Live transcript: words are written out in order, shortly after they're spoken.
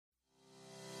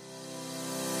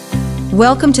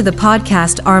Welcome to the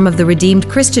podcast arm of the Redeemed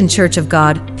Christian Church of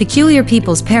God, Peculiar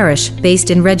People's Parish,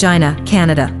 based in Regina,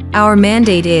 Canada. Our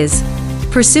mandate is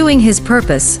pursuing His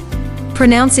purpose,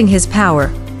 pronouncing His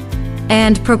power,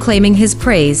 and proclaiming His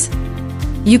praise.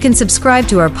 You can subscribe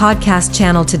to our podcast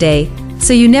channel today,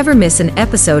 so you never miss an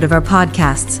episode of our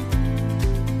podcasts.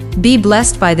 Be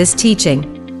blessed by this teaching.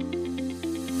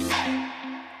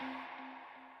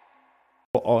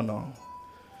 Honor.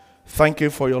 Thank you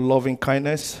for your loving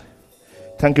kindness.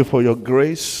 Thank you for your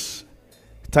grace.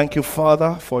 Thank you,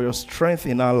 Father, for your strength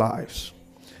in our lives.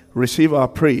 Receive our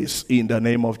praise in the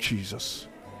name of Jesus.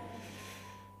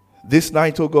 This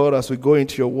night, oh God, as we go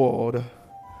into your word,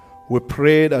 we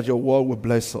pray that your word will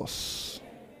bless us.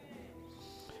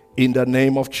 In the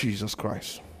name of Jesus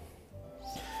Christ.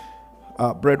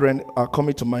 Brethren, are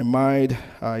coming to my mind.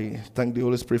 I thank the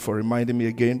Holy Spirit for reminding me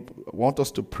again. I want us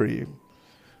to pray.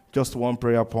 Just one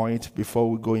prayer point before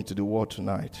we go into the word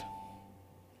tonight.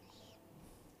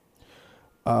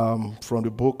 From the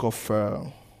book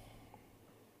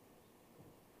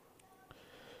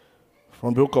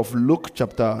of Luke,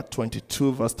 chapter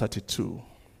 22, verse 32.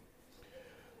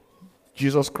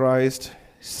 Jesus Christ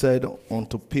said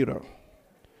unto Peter,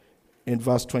 in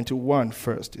verse 21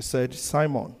 first, he said,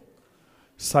 Simon,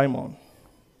 Simon,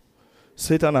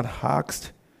 Satan had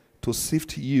asked to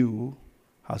sift you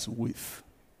as wheat.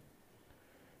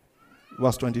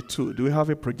 Verse 22, do we have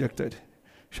it projected?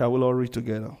 Shall we all read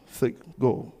together?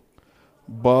 Go.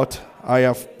 But I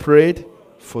have prayed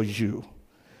for you,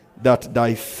 that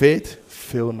thy faith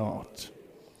fail not.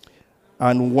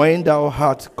 And when thou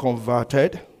art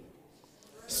converted,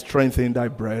 strengthen thy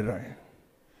brethren.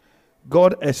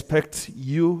 God expects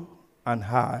you and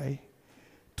I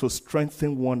to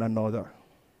strengthen one another.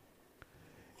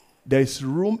 There is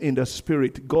room in the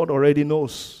spirit. God already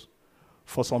knows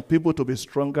for some people to be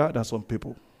stronger than some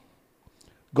people.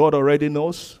 God already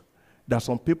knows that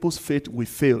some people's faith will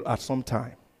fail at some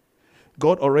time.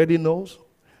 God already knows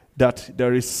that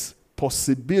there is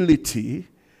possibility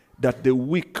that the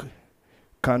weak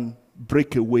can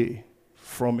break away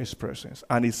from his presence.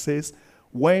 And he says,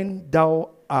 when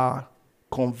thou art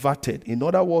converted, in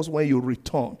other words, when you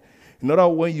return, in other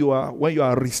words, when you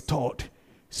are restored,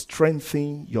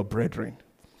 strengthen your brethren.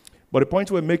 But the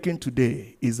point we're making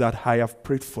today is that I have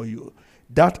prayed for you.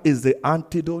 That is the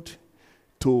antidote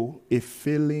to a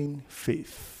failing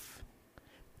faith.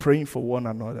 Praying for one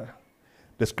another.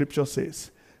 The scripture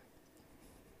says,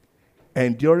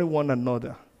 enduring one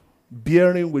another,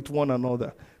 bearing with one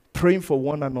another, praying for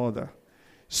one another,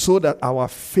 so that our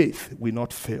faith will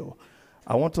not fail.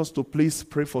 I want us to please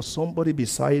pray for somebody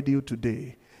beside you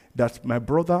today, that my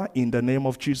brother, in the name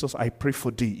of Jesus, I pray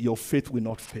for thee, your faith will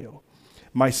not fail.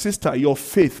 My sister, your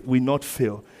faith will not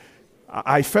fail.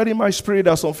 I felt in my spirit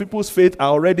that some people's faith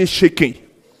are already shaking.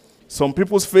 Some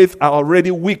people's faith are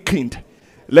already weakened.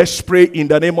 Let's pray in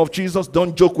the name of Jesus.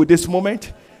 Don't joke with this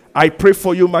moment. I pray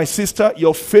for you, my sister,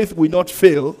 your faith will not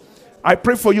fail. I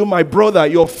pray for you, my brother,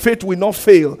 your faith will not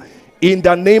fail. In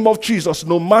the name of Jesus,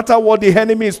 no matter what the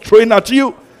enemy is throwing at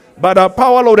you, by the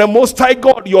power of the Most High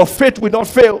God, your faith will not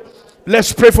fail.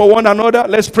 Let's pray for one another.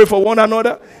 Let's pray for one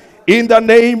another. In the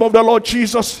name of the Lord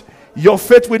Jesus, your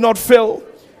faith will not fail.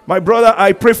 My brother,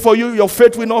 I pray for you, your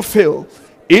faith will not fail.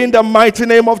 In the mighty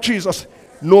name of Jesus,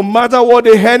 no matter what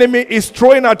the enemy is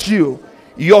throwing at you,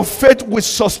 your faith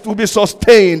will be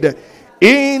sustained.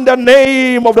 In the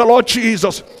name of the Lord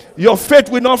Jesus, your faith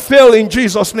will not fail in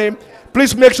Jesus' name.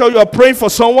 Please make sure you are praying for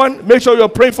someone. Make sure you are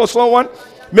praying for someone.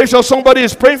 Make sure somebody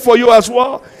is praying for you as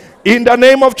well. In the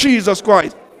name of Jesus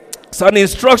Christ. It's an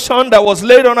instruction that was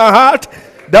laid on our heart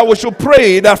that we should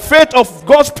pray that faith of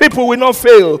God's people will not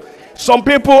fail. Some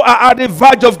people are at the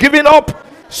verge of giving up.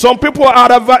 Some people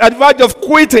are at the verge of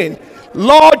quitting.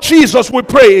 Lord Jesus, we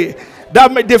pray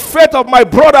that the faith of my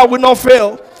brother will not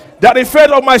fail. That the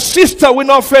faith of my sister will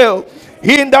not fail.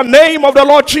 In the name of the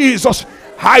Lord Jesus,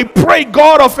 I pray,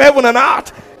 God of heaven and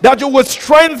earth, that you will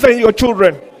strengthen your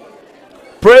children.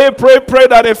 Pray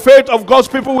that the faith of God's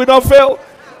people will not fail.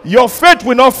 Your faith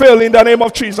will not fail in the name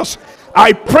of Jesus.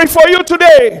 I pray for you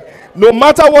today, no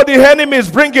matter what the enemy is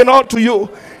bringing out to you,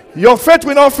 your faith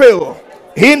will not fail.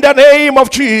 In the name of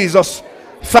Jesus.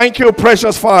 Thank you,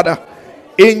 precious Father.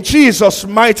 In Jesus'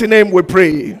 mighty name we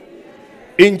pray.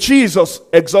 In Jesus'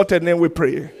 exalted name we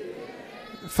pray.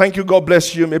 Thank you. God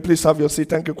bless you. May please have your seat.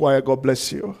 Thank you, choir. God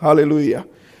bless you. Hallelujah.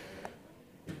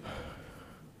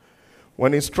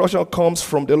 When instruction comes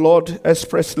from the Lord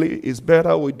expressly, it's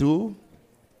better we do.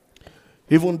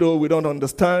 Even though we don't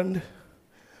understand,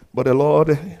 but the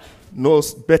Lord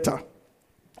knows better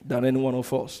than any one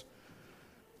of us.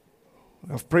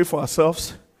 We have prayed for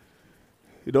ourselves.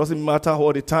 It doesn't matter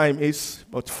what the time is,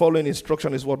 but following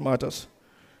instruction is what matters.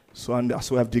 So, and as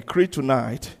we have decreed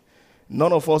tonight,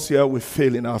 none of us here will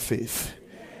fail in our faith.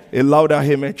 A louder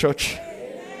amen, church.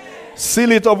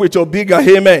 Seal it up with your bigger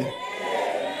amen.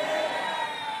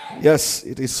 Yes,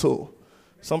 it is so.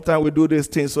 Sometimes we do these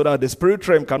things so that the spirit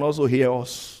realm can also hear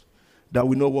us, that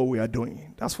we know what we are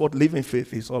doing. That's what living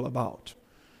faith is all about.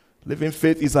 Living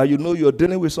faith is that you know you're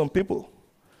dealing with some people.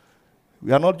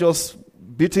 We are not just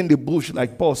beating the bush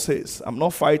like Paul says. I'm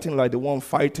not fighting like the one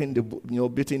fighting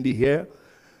beating the air,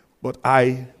 but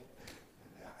I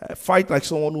fight like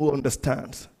someone who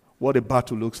understands what a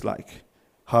battle looks like.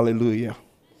 Hallelujah.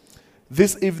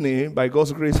 This evening, by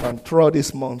God's grace, and throughout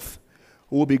this month,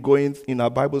 we'll be going in our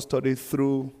Bible study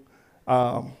through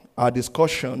our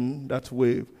discussion that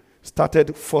we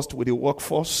started first with the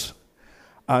workforce,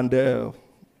 and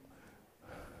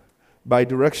by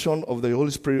direction of the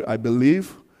Holy Spirit, I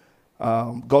believe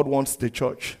God wants the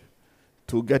church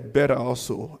to get better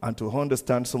also and to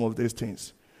understand some of these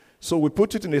things. So we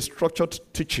put it in a structured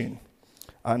teaching,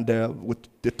 and with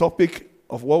the topic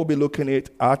of what we'll be looking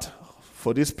at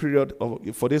for this period,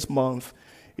 for this month,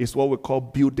 is what we call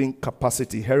building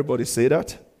capacity. Everybody say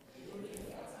that?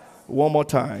 One more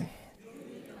time.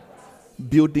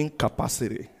 Building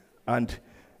capacity. And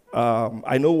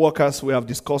I know workers we have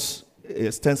discussed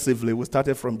extensively. We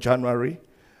started from January,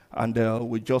 and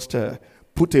we just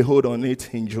put a hold on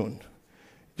it in June,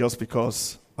 just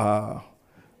because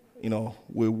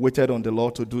we waited on the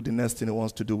Lord to do the next thing He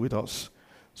wants to do with us.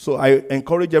 So I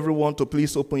encourage everyone to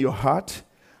please open your heart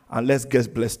and let's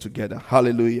get blessed together.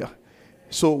 Hallelujah.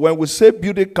 So when we say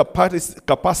building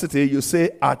capacity, you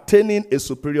say attaining a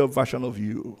superior version of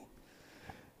you.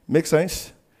 Make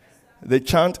sense? The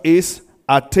chant is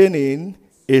attaining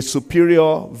a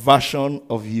superior version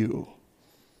of you.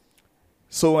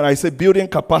 So when I say building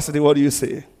capacity, what do you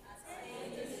say?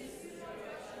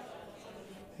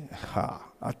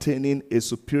 Attaining a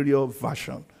superior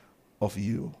version of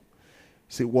you.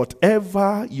 See,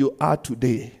 whatever you are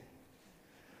today,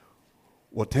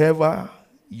 whatever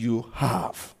you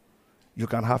have, you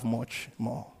can have much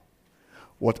more.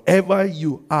 Whatever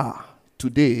you are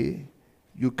today,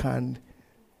 you can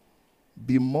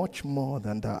be much more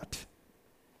than that.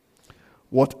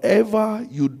 Whatever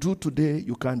you do today,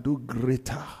 you can do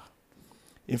greater.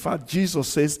 In fact, Jesus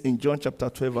says in John chapter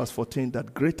 12, verse 14,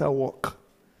 that greater work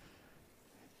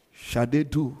shall they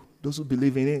do, those who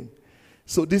believe in Him.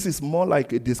 So this is more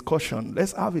like a discussion.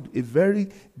 Let's have a very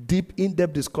deep,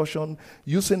 in-depth discussion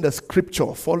using the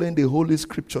scripture, following the Holy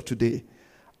Scripture today,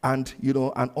 and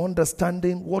and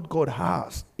understanding what God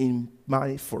has in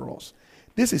mind for us.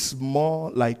 This is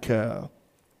more like a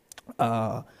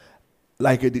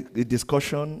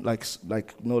discussion, let's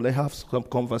have some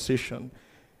conversation.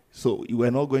 So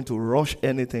we're not going to rush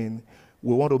anything.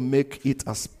 We want to make it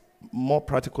as more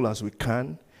practical as we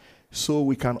can, so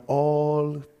we can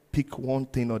all pick one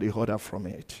thing or the other from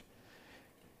it.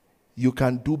 You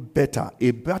can do better.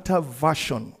 A better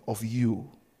version of you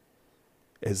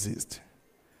exists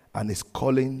and is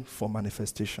calling for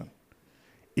manifestation.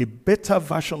 A better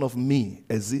version of me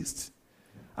exists.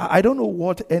 I don't know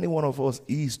what any one of us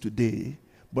is today,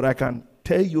 but I can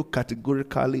tell you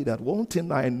categorically that one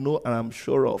thing I know and I'm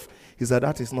sure of is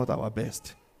that is not our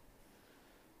best.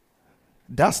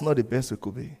 That's not the best we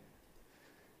could be.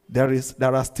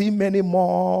 There are still many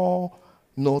more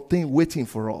things waiting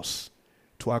for us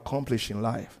to accomplish in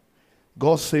life.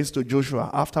 God says to Joshua,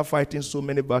 after fighting so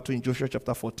many battles in Joshua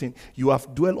chapter 14, you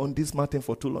have dwelt on this mountain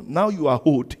for too long. Now you are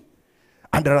old,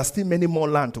 and there are still many more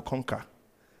land to conquer.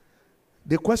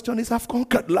 The question is, I've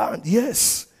conquered land.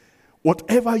 Yes.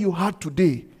 Whatever you had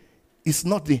today is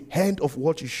not the end of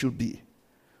what you should be.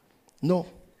 No.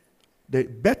 The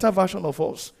better version of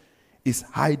us is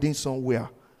hiding somewhere,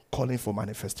 calling for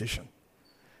manifestation.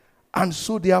 And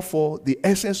so therefore, the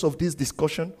essence of this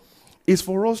discussion is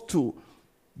for us to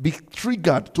be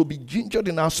triggered, to be gingered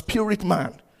in our spirit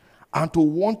man, and to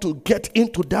want to get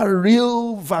into that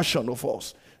real version of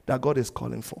us that God is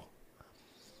calling for.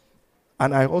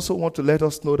 And I also want to let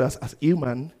us know that as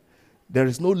human, there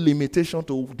is no limitation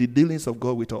to the dealings of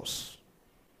God with us.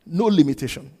 No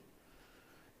limitation.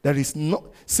 There is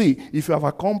no. See, if you have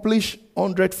accomplished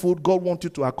 100-fold, God wants you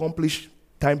to accomplish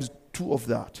times 2 of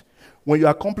that. When you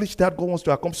accomplish that, God wants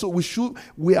to accomplish. So we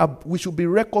should be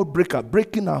record breaker,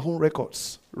 breaking our own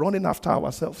records, running after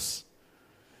ourselves,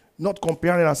 not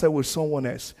comparing ourselves with someone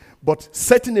else, but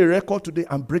setting a record today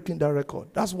and breaking that record.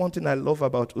 That's one thing I love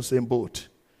about Usain Bolt.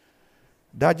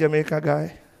 That Jamaica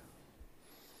guy,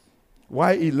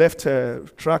 why he left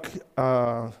track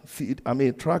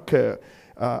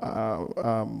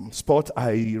sport,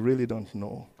 I really don't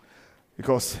know.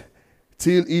 Because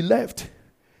till he left,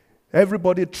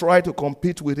 everybody tried to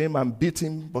compete with him and beat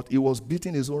him, but he was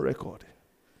beating his own record.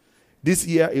 This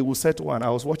year, he will set one. I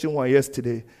was watching one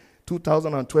yesterday,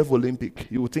 2012 Olympic.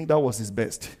 You would think that was his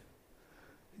best.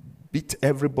 Beat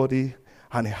everybody,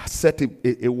 and he set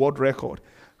a world record.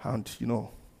 And,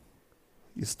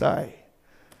 his tie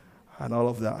and all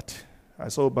of that. I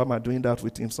saw Obama doing that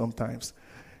with him sometimes.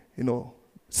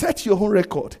 Set your own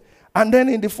record. And then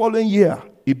in the following year,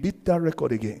 he beat that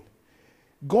record again.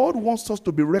 God wants us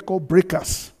to be record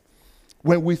breakers.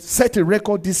 When we set a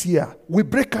record this year, we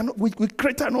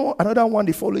create another one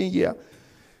the following year.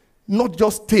 Not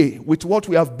just stay with what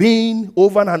we have been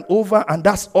over and over, and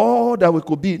that's all that we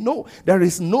could be. No, there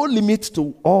is no limit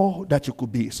to all that you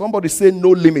could be. Somebody say no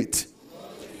limit.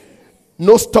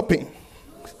 No stopping.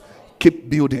 Keep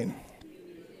building.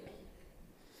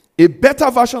 A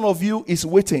better version of you is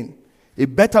waiting. A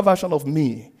better version of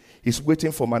me is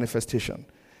waiting for manifestation.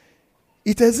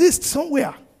 It exists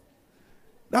somewhere.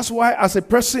 That's why as a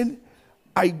person,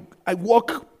 I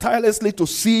work tirelessly to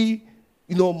see,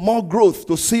 more growth,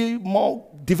 to see more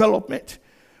development.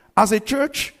 As a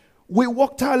church, we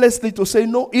work tirelessly to say,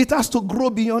 no, it has to grow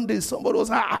beyond this. Somebody was,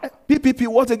 PPP,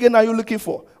 what again are you looking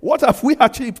for? What have we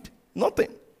achieved? Nothing.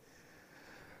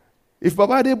 If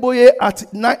Baba Adeboye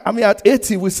at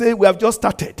 80, we say we have just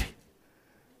started.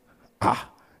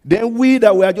 Then we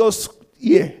that we are just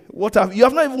here. You don't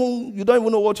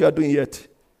even know what you are doing yet.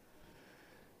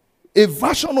 A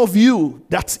version of you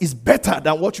that is better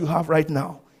than what you have right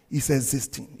now is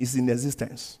existing, is in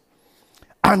existence.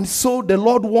 And so the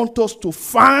Lord wants us to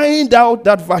find out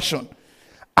that version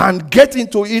and get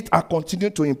into it and continue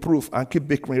to improve and keep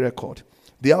breaking record.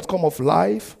 The outcome of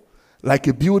life, like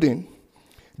a building,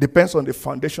 depends on the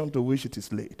foundation to which it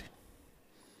is laid.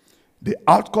 The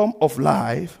outcome of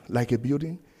life, like a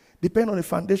building, depends on the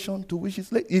foundation to which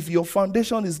it's laid. If your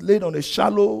foundation is laid on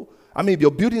if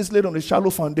your building is laid on a shallow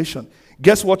foundation,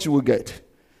 guess what you will get?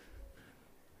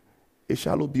 A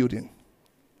shallow building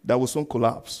that will soon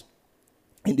collapse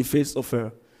in the face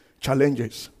of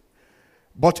challenges.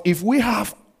 But if we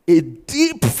have a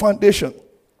deep foundation,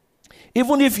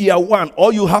 even if year one,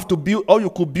 all you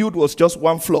could build was just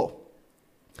one floor.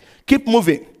 Keep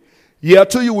moving. Year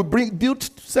two, you will build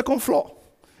second floor.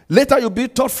 Later, you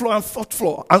build third floor and fourth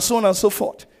floor, and so on and so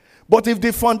forth. But if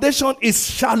the foundation is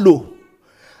shallow,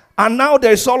 and now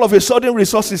there is all of a sudden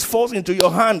resources falls into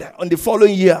your hand on the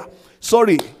following year.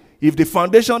 Sorry, if the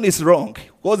foundation is wrong,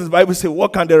 what does the Bible say?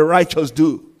 What can the righteous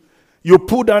do? You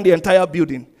pull down the entire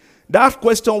building. That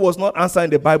question was not answered in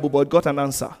the Bible, but got an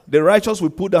answer. The righteous will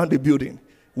pull down the building.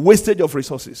 Wastage of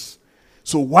resources.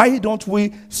 So why don't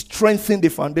we strengthen the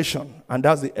foundation? And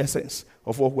that's the essence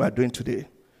of what we are doing today.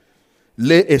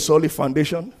 Lay a solid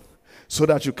foundation so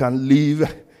that you can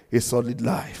live a solid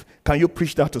life. Can you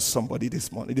preach that to somebody this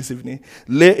evening?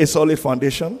 Lay a solid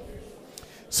foundation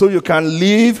so you can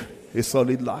live a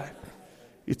solid life.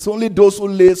 It's only those who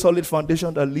lay a solid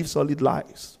foundation that live solid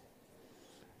lives.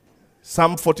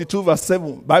 Psalm 42 verse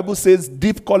 7, Bible says,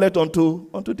 deep calleth unto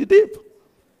the deep.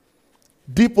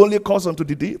 Deep only calls unto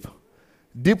the deep.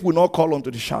 Deep will not call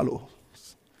unto the shallow.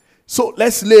 So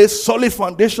let's lay a solid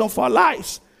foundation for our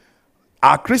lives.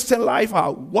 Our Christian life,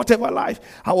 our whatever life.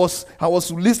 I was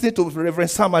listening to Reverend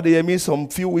Sam Adeyemi some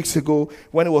few weeks ago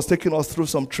when he was taking us through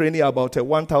some training about a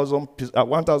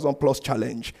 1,000 plus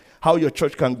challenge. How your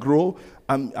church can grow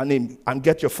and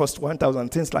get your first 1,000,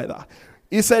 things like that.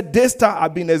 He said Daystar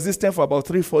had been existing for about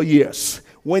 3-4 years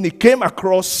when he came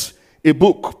across a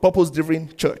book,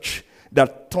 Purpose-Driven Church,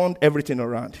 that turned everything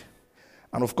around.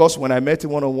 And of course, when I met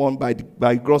him one-on-one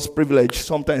by God's privilege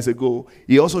some time ago,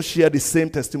 he also shared the same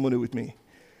testimony with me. He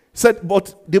said,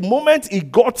 but the moment he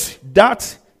got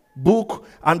that book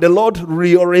and the Lord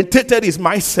reorientated his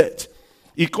mindset,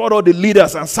 he called all the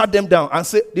leaders and sat them down and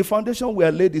said, the foundation we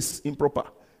are laid is improper.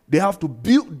 They have to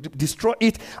destroy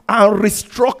it and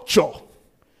restructure.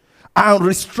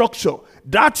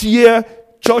 That year,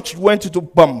 church went into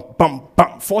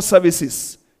 4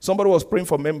 services. Somebody was praying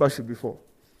for membership before.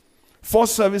 4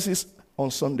 services on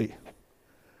Sunday.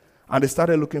 And they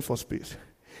started looking for space.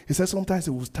 He said sometimes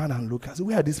he would stand and look and say,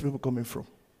 where are these people coming from?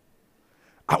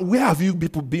 And where have you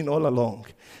people been all along?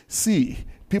 See,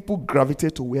 people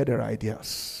gravitate to where there are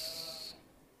ideas.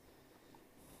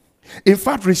 In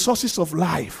fact, resources of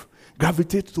life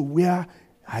gravitate to where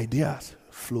ideas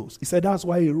flows. He said that's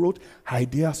why he wrote,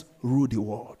 ideas rule the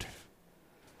world.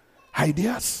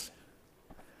 Ideas.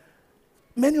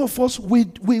 Many of us, we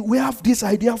have this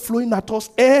idea flowing at us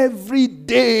every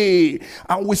day.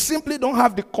 And we simply don't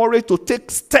have the courage to take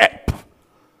step.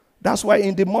 That's why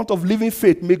in the month of living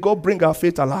faith, may God bring our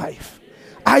faith alive.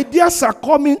 Ideas are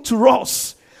coming to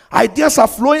us. Ideas are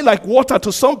flowing like water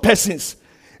to some persons.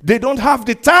 They don't have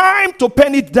the time to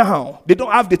pen it down. They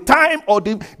don't have the time or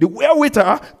the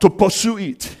wherewithal to pursue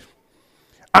it.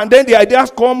 And then the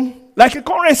ideas come like a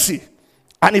currency.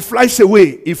 And it flies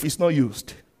away if it's not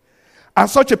used. And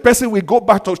such a person will go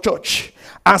back to church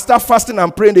and start fasting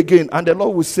and praying again. And the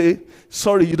Lord will say,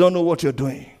 sorry, you don't know what you're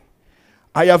doing.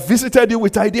 I have visited you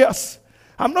with ideas.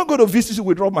 I'm not going to visit you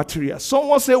with raw materials.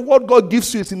 Someone said what God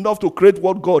gives you is enough to create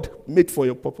what God made for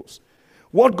your purpose.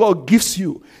 What God gives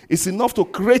you is enough to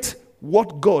create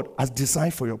what God has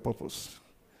designed for your purpose.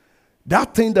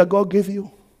 That thing that God gave you,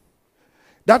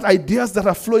 that ideas that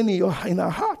are flowing in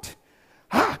our heart.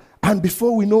 And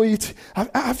before we know it,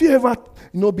 have you ever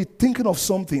been thinking of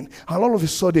something and all of a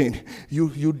sudden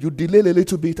you delay a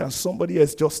little bit and somebody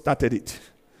else just started it?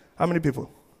 How many people?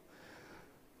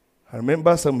 I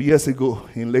remember some years ago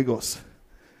in Lagos,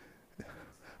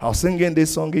 I was singing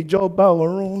this song, Ijoba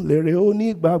Orun Lere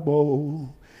Onigbagbo,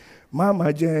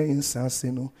 Mama Jane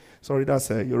Sansino. Sorry,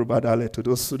 that's a Yoruba dialect to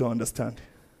those who don't understand.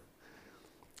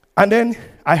 And then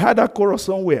I had a chorus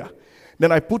somewhere.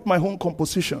 Then I put my own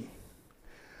composition.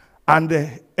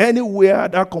 And anywhere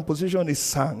that composition is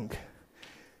sung,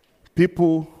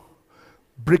 people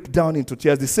break down into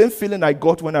tears. The same feeling I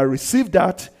got when I received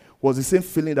that was the same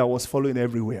feeling that was following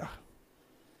everywhere.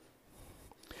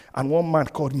 And one man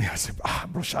called me and said,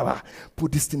 Bro Shaba,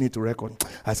 put this thing into record.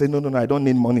 I said, no, I don't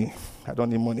need money. I don't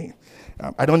need money.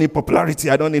 I don't need popularity.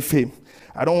 I don't need fame.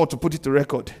 I don't want to put it to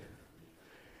record.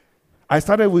 I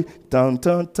started with dun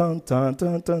dun dun dun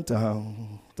dun dun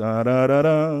dun.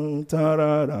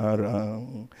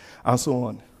 And so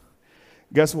on.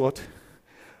 Guess what?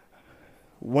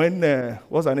 When,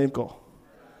 what's her name called?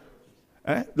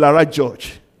 Lara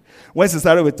George. When she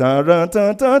started with,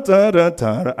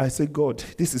 I said, God,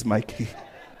 this is my key.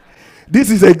 This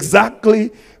is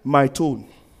exactly my tone.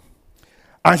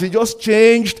 And she just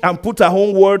changed and put her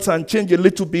own words and changed a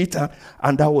little bit,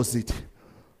 and that was it.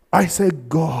 I said,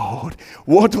 God,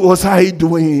 what was I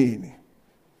doing?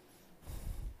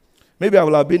 Maybe I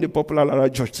will have been the popular Lara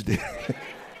George today.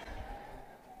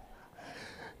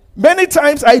 Many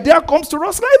times, idea comes to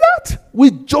us like that.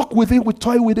 We joke with it, we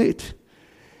toy with it.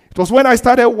 It was when I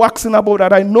started waxing about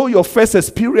that. I know your first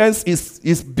experience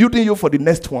is building you for the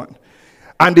next one.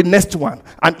 And the next one.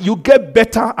 And you get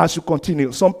better as you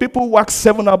continue. Some people wax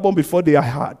 7 albums before they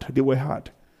were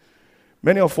hard.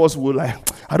 Many of us will like,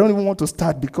 I don't even want to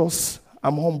start because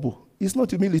I'm humble. It's not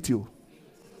humility.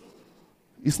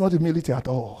 It's not humility at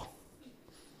all.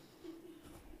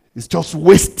 It's just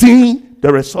wasting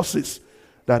the resources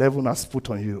that heaven has put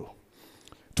on you.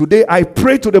 Today, I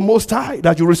pray to the Most High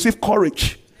that you receive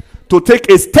courage to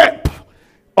take a step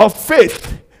of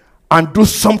faith and do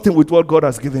something with what God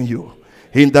has given you.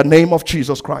 In the name of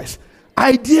Jesus Christ.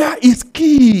 Idea is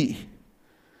key.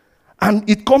 And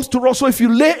it comes to us. So if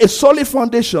you lay a solid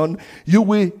foundation, you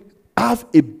will have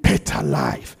a better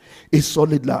life. A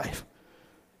solid life.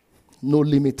 No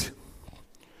limit.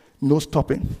 No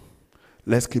stopping.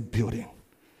 Let's keep building.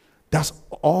 That's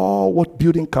all what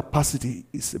building capacity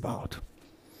is about.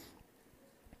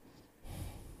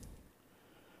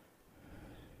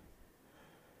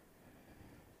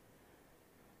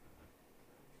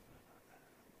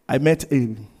 I met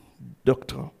a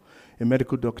doctor, a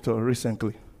medical doctor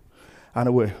recently.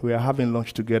 And we are having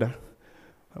lunch together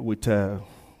with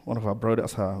one of our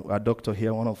brothers, our doctor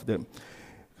here, one of them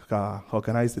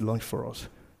organized the lunch for us.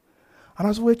 And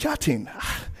as we were chatting,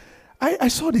 I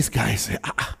saw this guy say,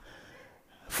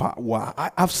 wow,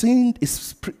 I've seen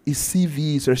his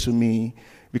CV, his resume,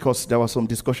 because there was some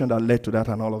discussion that led to that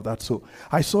and all of that. So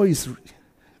I saw his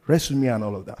resume and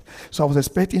all of that. So I was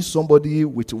expecting somebody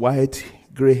with white,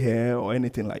 gray hair or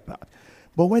anything like that.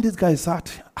 But when this guy sat,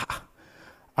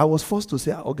 I was forced to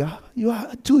say, Oga, you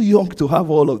are too young to have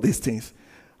all of these things.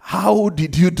 How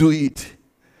did you do it?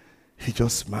 He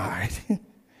just smiled.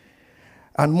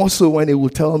 And more so when he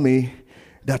would tell me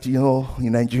that,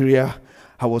 in Nigeria,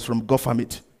 I was from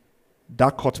Government.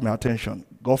 That caught my attention.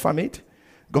 Government?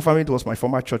 Government was my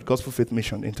former church, Gospel Faith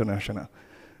Mission International.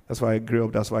 That's why I grew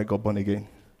up. That's why I got born again.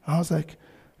 I was like,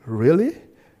 really?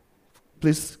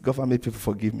 Please, Government people,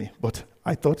 forgive me. But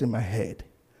I thought in my head,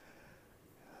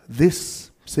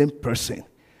 this same person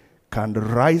can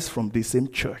rise from the same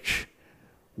church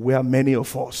where many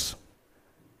of us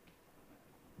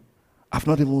have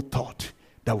not even thought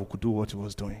that we could do what he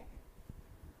was doing.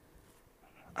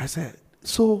 I said,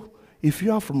 so if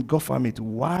you are from Government,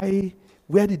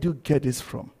 where did you get this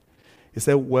from? He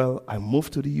said, well, I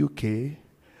moved to the UK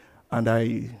and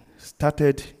I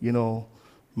started,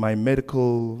 my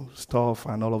medical stuff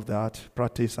and all of that,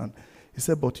 practice. And he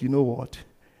said, but you know what?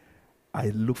 I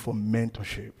looked for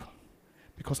mentorship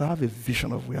because I have a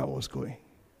vision of where I was going.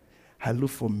 I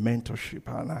looked for mentorship,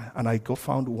 and I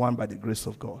found one by the grace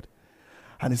of God.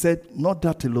 And he said, not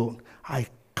that alone. I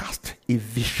cast a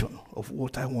vision of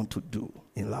what I want to do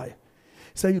in life.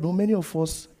 He said, many of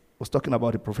us, was talking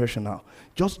about a profession now,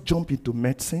 just jump into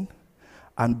medicine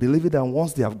and believe it that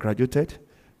once they have graduated,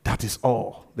 that is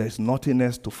all. There is nothing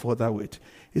else to further with.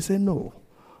 He said, no.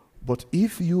 But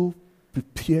if you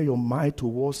prepare your mind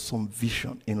towards some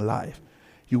vision in life,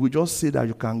 you will just see that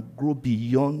you can grow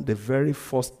beyond the very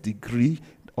first degree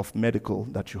of medical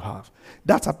that you have.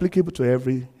 That's applicable to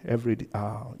every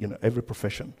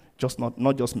profession, just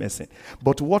not just medicine.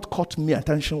 But what caught me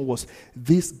attention was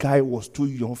this guy was too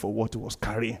young for what he was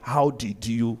carrying. How did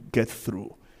you get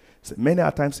through? So many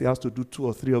times he has to do 2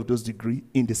 or 3 of those degrees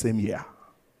in the same year.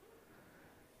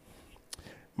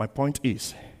 My point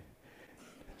is,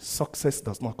 success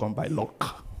does not come by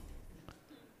luck.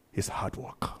 It's hard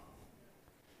work.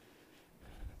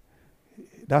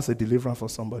 That's a deliverance for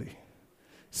somebody.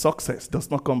 Success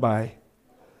does not come by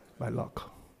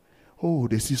luck. Oh,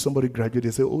 they see somebody graduate,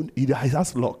 they say, oh, he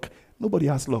has luck. Nobody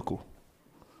has luck. Oh.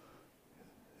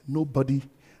 Nobody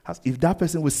has. If that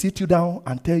person will sit you down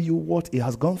and tell you what he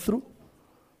has gone through,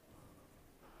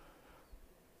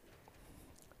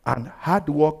 and hard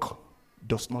work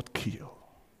does not kill.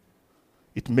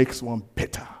 It makes one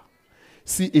better.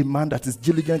 See a man that is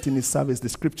diligent in his service, the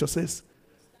scripture says.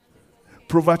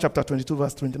 Proverbs chapter 22,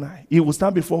 verse 29. He will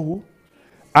stand before who?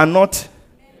 And not.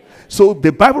 So the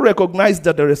Bible recognizes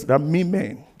that there are mean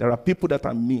men. There are people that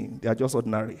are mean. They are just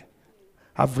ordinary.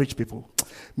 Average people.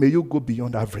 May you go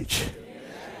beyond average.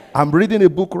 I'm reading a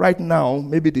book right now,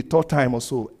 maybe the 3rd time or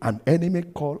so, An Enemy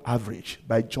Called Average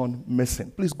by John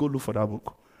Mason. Please go look for that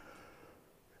book.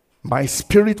 My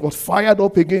spirit was fired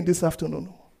up again this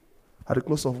afternoon at the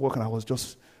close of work, and I was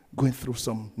just going through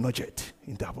some nugget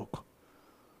in that book.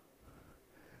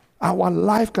 Our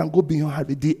life can go beyond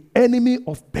habit. The enemy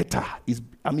of better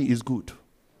is good.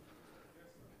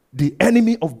 The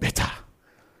enemy of better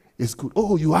is good.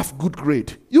 Oh, you have good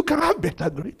grade. You can have better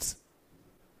grades.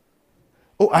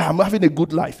 Oh, I am having a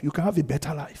good life. You can have a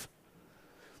better life.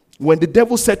 When the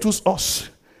devil settles us,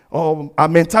 our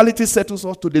mentality settles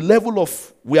us to the level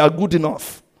of we are good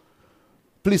enough,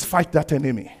 please fight that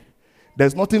enemy.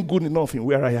 There's nothing good enough in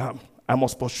where I am. I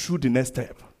must pursue the next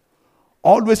step.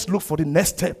 Always look for the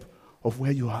next step of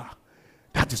where you are.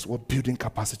 That is what building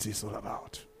capacity is all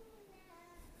about.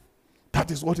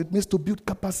 That is what it means to build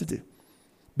capacity.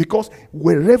 Because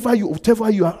whatever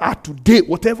you are at today,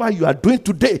 whatever you are doing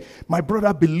today, my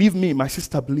brother, believe me, my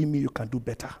sister, believe me, you can do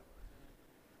better.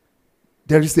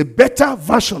 There is a better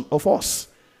version of us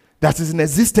that is in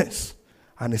existence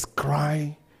and is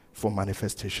crying for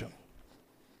manifestation.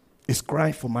 It's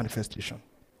crying for manifestation.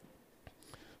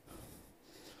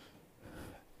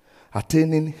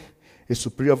 Attaining a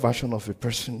superior version of a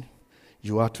person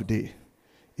you are today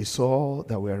is all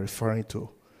that we are referring to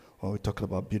when we talk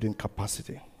about building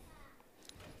capacity.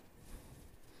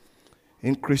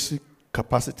 Increasing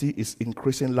capacity is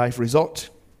increasing life result.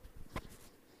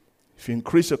 If you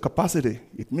increase your capacity,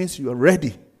 it means you are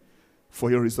ready for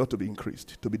your result to be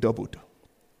increased, to be doubled.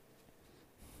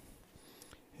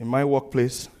 In my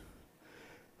workplace,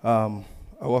 I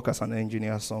work as an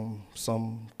engineer at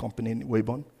some company in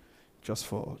Weyburn, just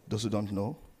for those who don't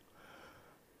know.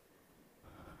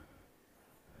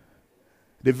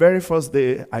 The very first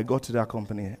day I got to that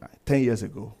company, 10 years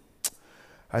ago,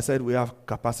 I said we have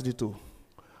capacity to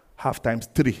have times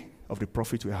 3 of the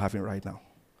profit we're having right now.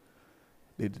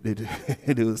 They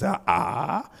will say,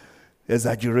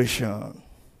 exaggeration.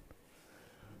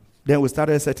 Then we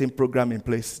started setting program in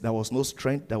place. There was no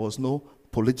strength, there was no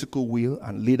political will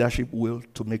and leadership will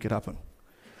to make it happen.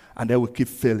 And then we keep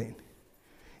failing.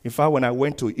 In fact, when I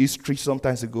went to East Street some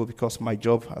time ago, because my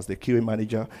job as the QA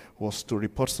manager was to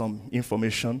report some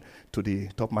information to the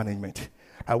top management,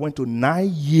 I went to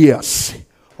 9 years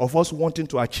of us wanting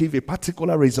to achieve a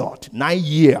particular result. 9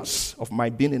 years of my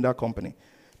being in that company.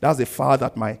 That's the far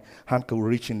that my hand could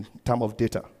reach in terms of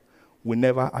data. We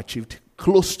never achieved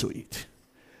close to it.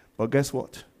 But guess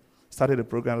what? Started the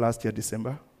program last year,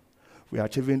 December. We are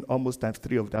achieving almost times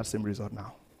 3 of that same result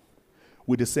now.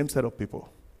 With the same set of people,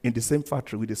 in the same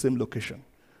factory, with the same location.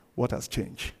 What has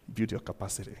changed? Build your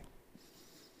capacity.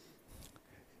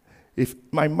 If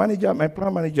my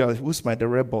plant manager, who's my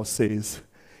direct boss, says,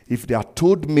 if they had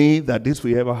told me that this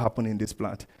will ever happen in this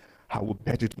plant, I would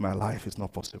bet it my life is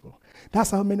not possible.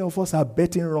 That's how many of us are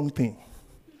betting wrong thing.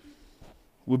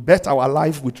 We bet our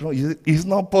life with wrong. It's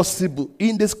not possible.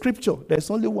 In the scripture, there's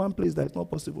only one place that is not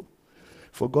possible.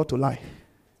 For God to lie.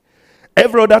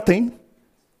 Every other thing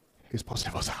is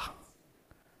possible, sir.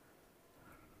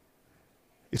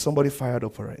 Is somebody fired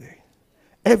up already?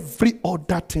 Every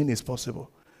other thing is possible.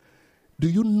 Do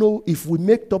you know if we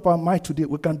make up our mind today,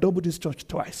 we can double this church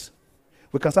twice?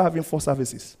 We can start having 4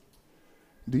 services.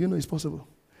 Do you know it's possible?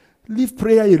 Leave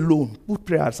prayer alone. Put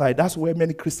prayer aside. That's where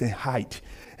many Christians hide.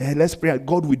 And let's pray.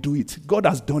 God will do it. God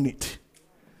has done it.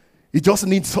 He just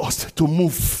needs us to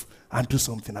move and do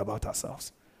something about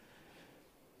ourselves.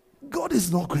 God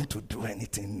is not going to do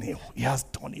anything new. He has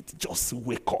done it. Just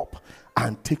wake up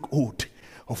and take hold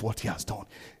of what he has done.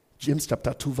 James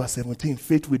chapter 2 verse 17,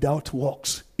 faith without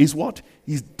works is what?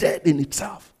 Is dead in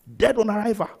itself. Dead on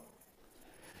arrival.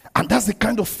 And that's the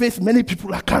kind of faith many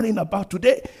people are carrying about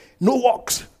today. No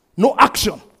works, no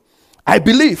action. I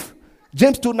believe.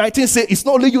 James 2:19 says, it's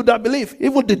not only you that believe.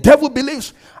 Even the devil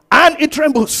believes and it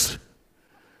trembles.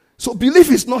 So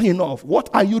belief is not enough. What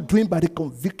are you doing by the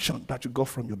conviction that you got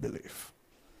from your belief?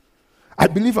 I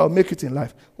believe I'll make it in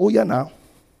life. Oh yeah, now.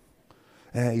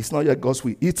 It's not yet God's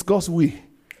will. It's God's will.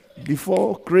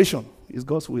 Before creation, it's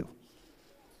God's will.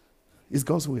 It's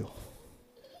God's will.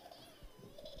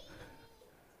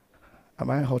 Am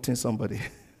I hurting somebody?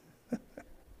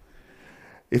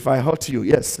 If I hurt you,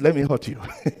 yes, let me hurt you.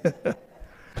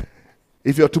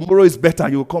 If your tomorrow is better,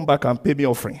 you will come back and pay me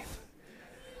offering.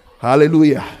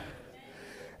 Hallelujah.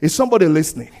 Is somebody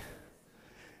listening?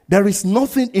 There is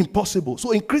nothing impossible.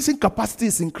 So increasing capacity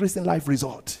is increasing life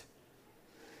result.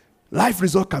 Life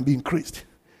result can be increased.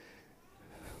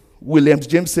 William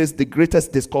James says the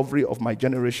greatest discovery of my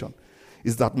generation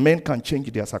is that men can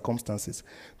change their circumstances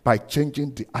by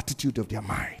changing the attitude of their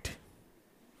mind.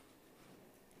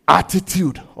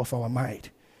 Attitude of our mind.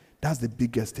 That's the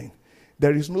biggest thing.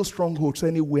 There is no strongholds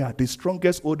anywhere. The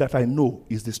strongest hold that I know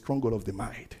is the stronghold of the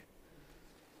mind.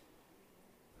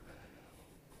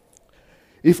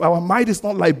 If our mind is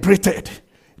not liberated,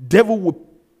 devil will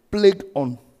plague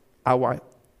on our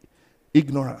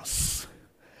ignorance.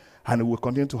 And we will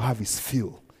continue to have his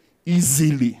fill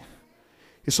easily.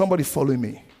 Is somebody following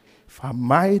me? If our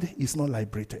mind is not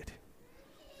liberated.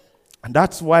 And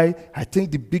that's why I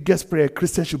think the biggest prayer a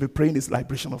Christian should be praying is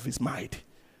liberation of his mind.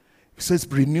 He says,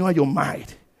 renew your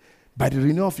mind. By the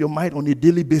renewal of your mind on a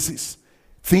daily basis,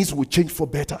 things will change for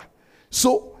better.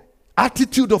 So,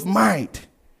 attitude of mind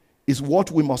is what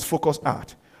we must focus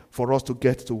at for us to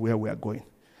get to where we are going.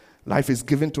 Life is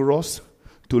given to us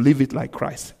to live it like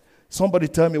Christ. Somebody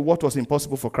tell me what was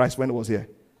impossible for Christ when he was here.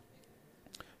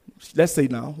 Let's say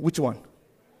now, which one?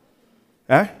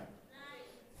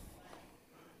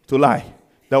 To lie.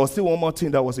 There was still one more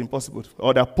thing that was impossible,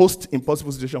 or the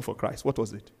post-impossible situation for Christ. What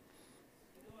was it?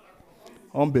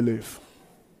 Unbelief.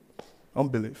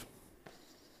 Unbelief.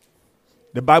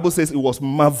 The Bible says it was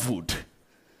marveled.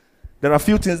 There are a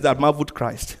few things that marveled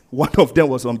Christ. One of them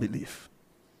was unbelief.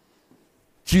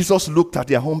 Jesus looked at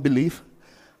their unbelief.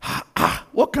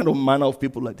 What kind of manner of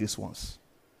people like this ones?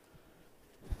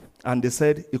 And they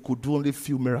said he could do only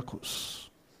few miracles.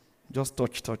 Just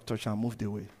touch, and moved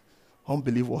away.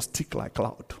 Unbelief was thick like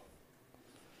cloud.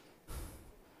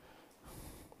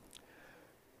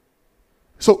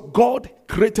 So God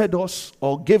created us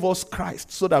or gave us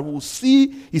Christ so that we'll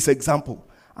see his example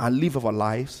and live our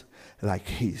lives like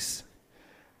his.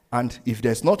 And if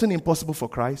there's nothing impossible for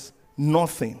Christ,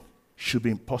 nothing should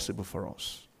be impossible for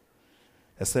us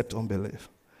except unbelief.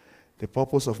 The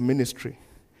purpose of ministry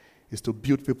is to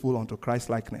build people onto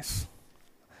Christ-likeness.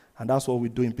 And that's what we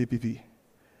do in PPP.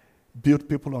 Build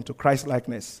people onto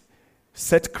Christ-likeness.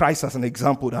 Set Christ as an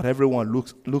example that everyone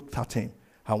looked at him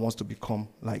and wants to become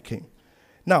like him.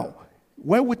 Now,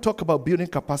 when we talk about building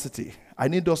capacity, I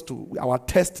need us to, our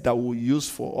test that we'll use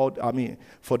for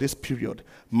this period,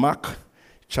 Mark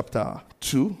chapter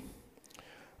 2.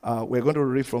 We're going to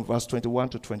read from verse 21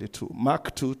 to 22.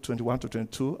 Mark 2, 21 to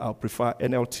 22. I'll prefer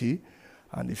NLT.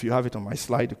 And if you have it on my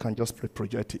slide, you can just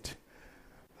project it.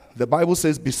 The Bible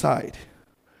says, beside.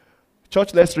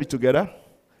 Church, let's read together.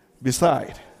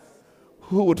 Beside.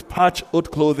 Who would patch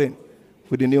old clothing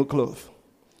with the new cloth?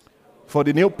 For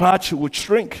the new patch would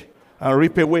shrink and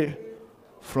rip away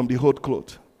from the old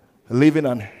cloth, leaving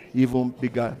an even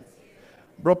bigger.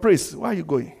 Bro, priest, where are you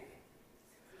going?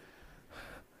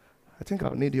 I think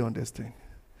I'll need you on this thing.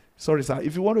 Sorry, sir.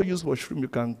 If you want to use washroom, you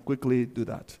can quickly do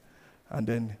that. And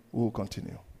then we'll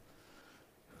continue.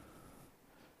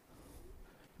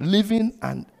 Leaving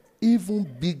an even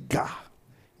bigger.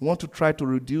 You want to try to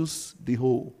reduce the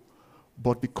hole,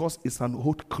 but because it's an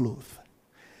old cloth.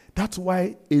 That's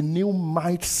why a new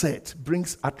mindset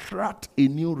attract a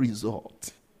new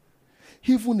result.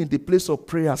 Even in the place of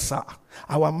prayer, sir,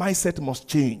 our mindset must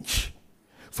change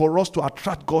for us to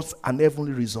attract God's and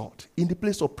heavenly result. In the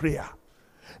place of prayer,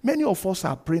 many of us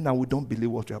are praying and we don't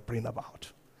believe what we are praying about.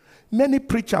 Many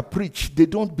preachers preach, they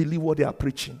don't believe what they are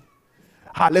preaching.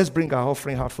 Let's bring our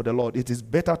offering out for the Lord. It is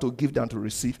better to give than to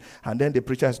receive. And then the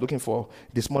preacher is looking for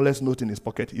the smallest note in his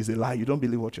pocket. Is a lie. You don't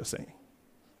believe what you're saying.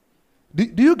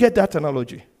 Do you get that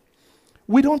analogy?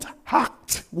 We don't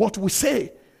act what we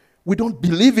say. We don't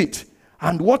believe it.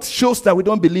 And what shows that we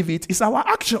don't believe it is our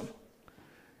action.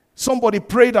 Somebody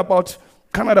prayed about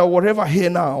Canada or whatever here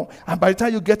now, and by the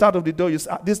time you get out of the door, you say,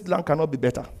 this land cannot be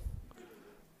better.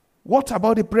 What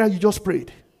about the prayer you just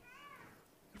prayed?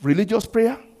 Religious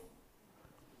prayer?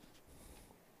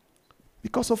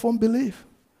 Because of unbelief.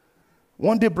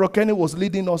 One day, Bro Kenny was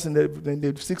leading us in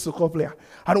the 6 o'clock prayer,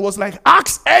 and it was like,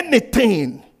 ask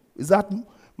anything. Is that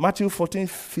Matthew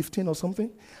 14:15 or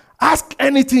something? Ask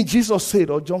anything, Jesus said,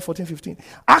 or John 14:15.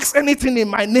 Ask anything in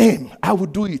my name, I will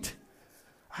do it.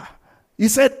 He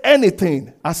said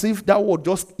anything, as if that would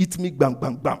just eat me, bang,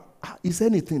 bang, bang. It's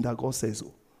anything that God says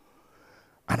so.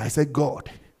 And I said,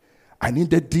 God, I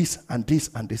needed this and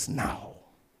this and this now.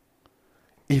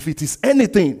 If it is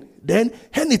anything, then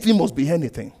anything must be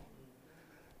anything.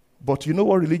 But you know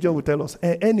what religion will tell us?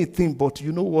 Anything, but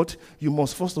you know what? You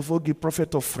must first of all give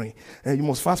prophet offering. And you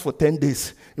must fast for 10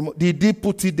 days. Did they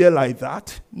put it there like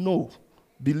that? No.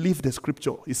 Believe the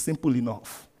scripture. It's simple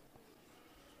enough.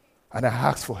 And I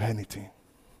asked for anything.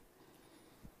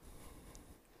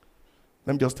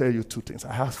 Let me just tell you 2 things.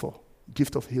 I asked for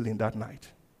gift of healing that night.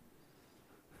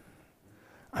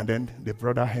 And then the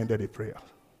brother handed a prayer.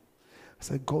 I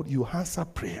said, God, you answer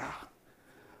prayer.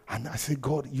 And I said,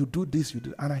 God, you do this, you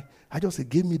do. And I just said,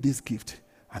 give me this gift.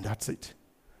 And that's it.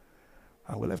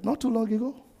 And we left not too long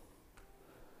ago.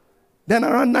 Then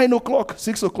around 9 o'clock,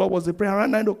 6 o'clock was the prayer.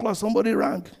 Around 9 o'clock, somebody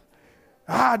rang.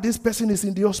 This person is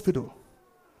in the hospital.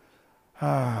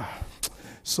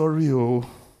 Sorry,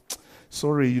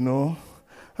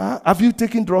 have you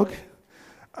taken drug?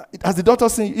 As the doctor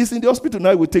saying, he's in the hospital now,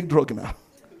 he will take drug now.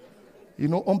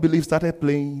 Unbelief started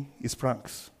playing his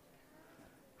pranks.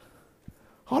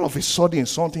 All of a sudden,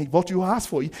 something, but you ask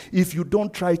for it. If you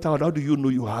don't try it out, how do you know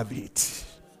you have it?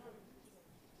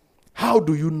 How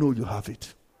do you know you have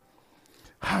it?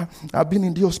 I've been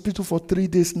in the hospital for 3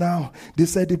 days now. They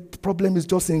said the problem is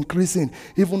just increasing.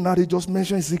 Even now they just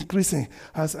mentioned it's increasing.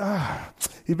 I said,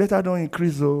 it better don't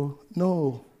increase though.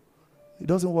 No, it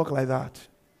doesn't work like that.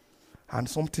 And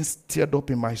something stirred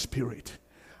up in my spirit.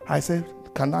 I said,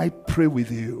 can I pray with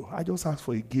you? I just asked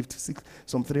for a gift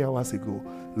some 3 hours ago.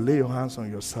 Lay your hands on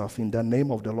yourself in the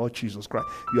name of the Lord Jesus Christ.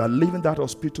 You are leaving that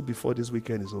hospital before this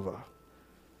weekend is over.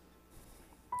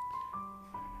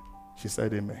 She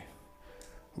said, amen.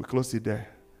 We closed it there.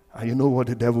 And you know what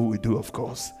the devil will do, of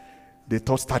course. The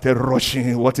thought started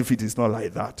rushing. What if it is not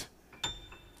like that?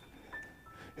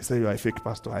 He said, you are a fake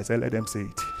pastor. I said, let them say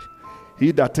it.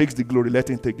 He that takes the glory, let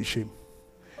him take the shame.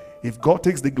 If God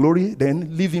takes the glory,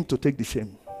 then leave him to take the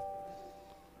shame.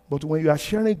 But when you are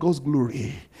sharing God's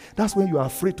glory, that's when you are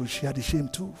afraid to share the shame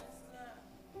too.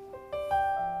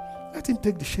 Let him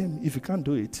take the shame if he can't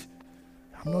do it.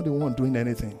 I'm not the one doing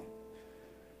anything.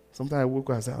 Sometimes I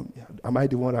woke up and say, am I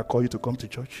the one that called you to come to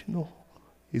church? No.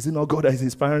 Is it not God that is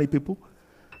inspiring people?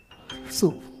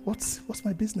 So, what's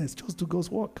my business? Just do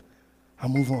God's work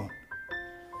and move on.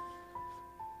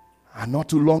 And not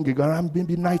too long ago, around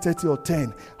maybe 9:30 or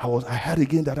 10, I heard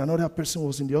again that another person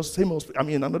was in the same hospital,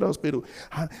 another hospital.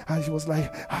 And she was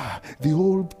like, the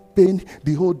whole pain,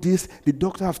 the whole this, the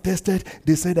doctor have tested,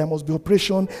 they said there must be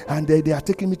operation, and they are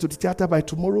taking me to the theater by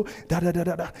tomorrow,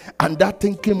 And that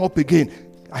thing came up again.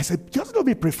 I said, just let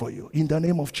me pray for you in the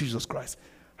name of Jesus Christ.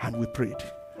 And we prayed.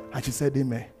 And she said,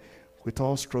 amen. With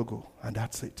all struggle, and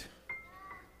that's it.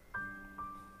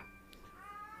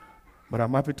 But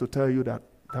I'm happy to tell you that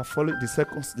following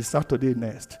the Saturday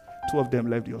next, 2 of them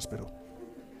left the hospital.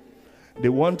 They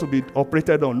want to be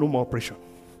operated on, no more operation.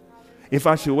 In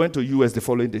fact, she went to US the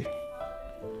following day.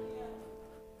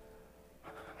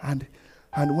 And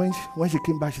when she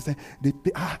came back, she said,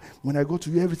 when I go to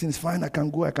you, everything is fine, I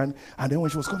can go, And then when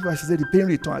she was coming back, she said, the pain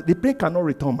returned. The pain cannot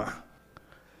return, ma.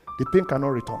 The pain cannot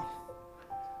return.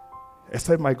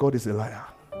 Except my God is a liar.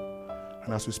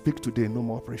 And as we speak today, no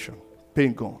more operation.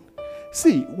 Pain gone.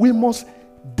 See, we must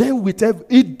deal with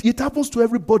it happens to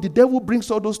everybody. The devil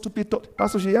brings all those stupid thoughts.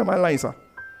 Pastor, she hear my line, sir.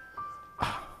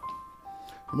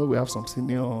 We have some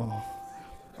senior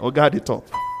or guy at the top.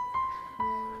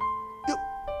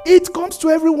 It comes to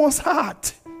everyone's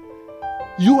heart.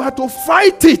 You have to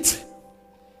fight it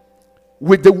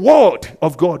with the word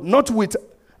of God, not with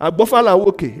a buffalo.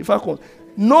 Okay, if I can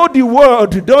know the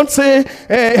word, don't say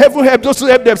heaven help those who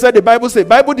help themselves. The Bible says.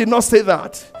 Bible did not say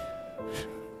that.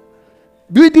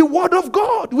 With the word of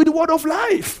God, with the word of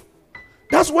life.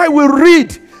 That's why we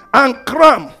read and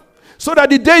cram. so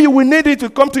that the day you will need it will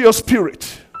come to your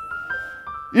spirit.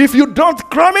 If you don't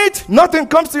cram it, nothing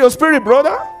comes to your spirit,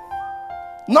 brother.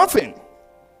 Nothing.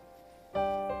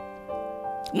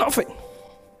 Nothing.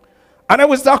 And I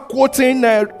will start quoting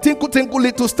Tinkle Tinkle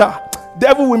Little Star.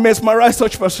 Devil will mesmerize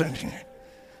such person.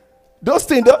 Those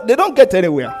things, they don't get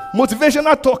anywhere.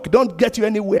 Motivational talk don't get you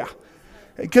anywhere.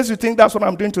 In case you think that's what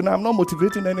I'm doing tonight, I'm not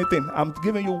motivating anything. I'm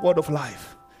giving you word of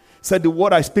life. Said the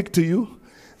word I speak to you,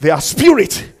 they are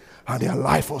spirit and they are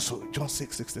life also. John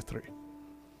 6:63.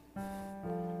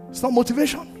 It's not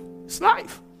motivation, it's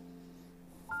life.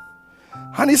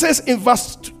 And he says in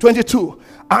verse 22,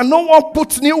 and no one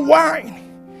puts new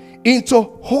wine into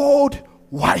old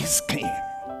wineskin.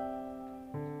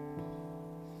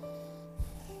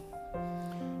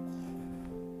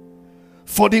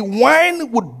 For the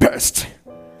wine would burst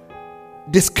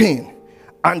the skin,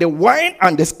 and the wine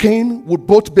and the skin would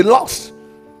both be lost.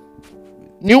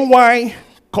 New wine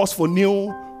calls for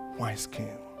new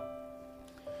wineskin.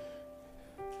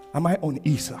 Am I on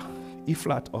E, sir? E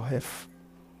flat or F?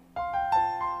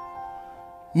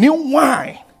 New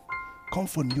wine come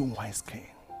for new wineskin.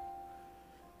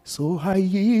 So I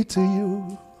yield to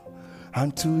you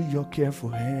and to your careful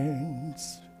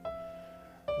hands.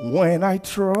 When I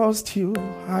trust you,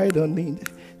 I don't need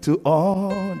to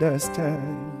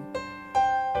understand.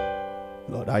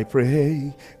 Lord, I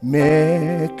pray,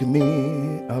 make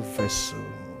me a vessel.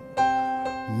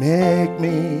 Make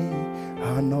me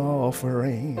an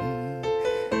offering.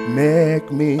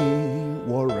 Make me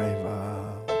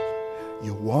whatever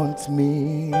you want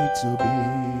me to be.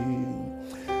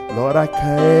 Lord, I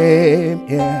came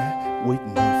here with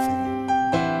nothing,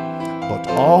 but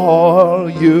all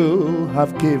you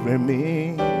have given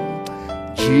me.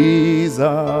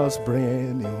 Jesus,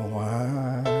 bring your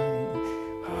wine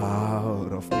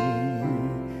out of me.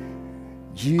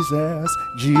 Jesus,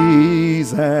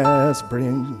 Jesus,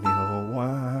 bring your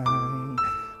wine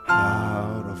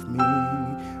out of me.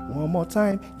 One more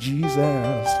time.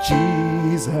 Jesus,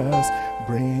 Jesus,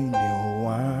 bring your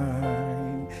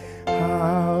wine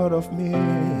out of me.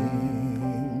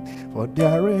 For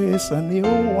there is a new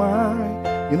wine.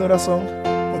 You know that song?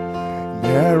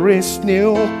 There is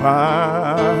new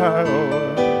power.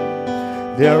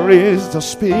 There is the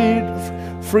spirit of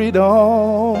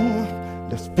freedom.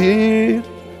 The spirit.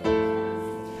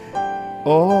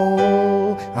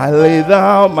 Oh, I lay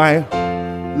down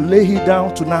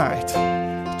tonight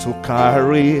to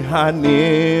carry a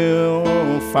new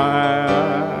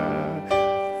fire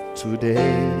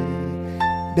today.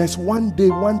 There's one day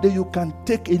you can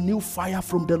take a new fire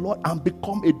from the Lord and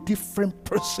become a different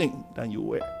person than you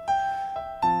were.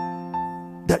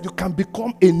 That you can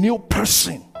become a new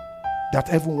person that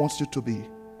everyone wants you to be.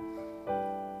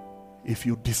 If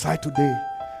you decide today,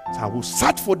 I will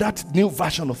search for that new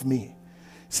version of me.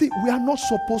 See, we are not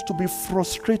supposed to be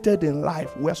frustrated in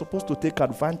life. We are supposed to take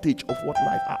advantage of what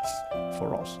life has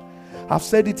for us. I've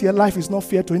said it here, life is not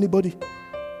fair to anybody.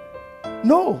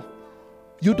 No.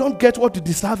 You don't get what you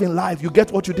deserve in life. You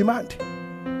get what you demand.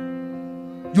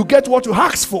 You get what you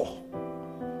ask for.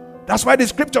 That's why the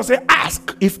scripture says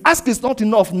ask. If ask is not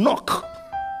enough, knock.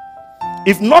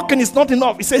 If knocking is not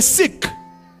enough, it says seek.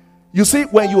 You see,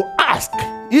 when you ask,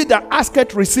 he that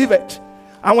asketh receiveth.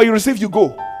 And when you receive, you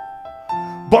go.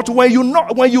 But when you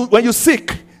knock, when you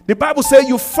seek, the Bible says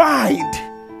you find.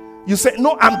 You say,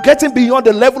 no, I'm getting beyond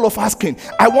the level of asking.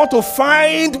 I want to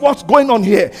find what's going on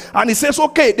here. And he says,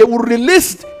 okay, they will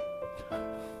release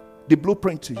the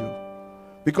blueprint to you.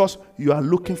 Because you are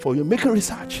looking for, you're making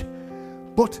research.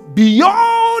 But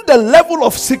beyond the level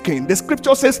of seeking, the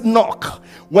scripture says knock.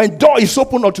 When door is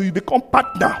open unto you, become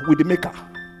partner with the maker.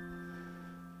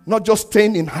 Not just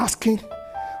staying in asking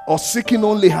or seeking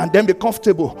only and then be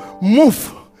comfortable.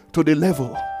 Move to the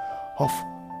level of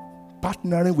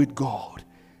partnering with God,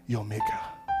 your maker.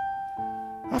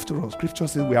 After all, scripture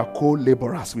says we are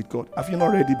co-laborers with God. Have you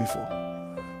not read it before?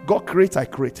 God creates, I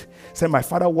create. Say, my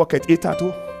father work at 8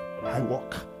 to I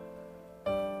walk.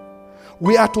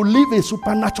 We are to live a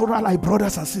supernatural life,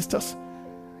 brothers and sisters.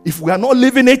 If we are not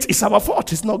living it, it's our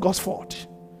fault. It's not God's fault.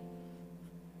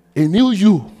 A new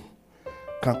you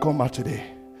can come out today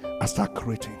and start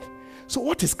creating. So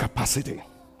what is capacity?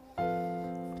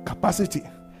 Capacity.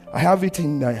 I have it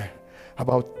in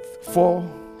about 4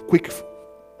 quick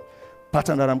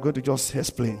patterns that I'm going to just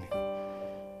explain.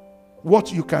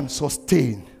 What you can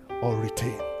sustain or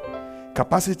retain.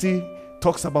 Capacity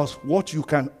talks about what you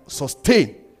can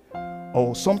sustain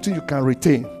or something you can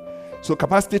retain. So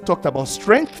capacity talked about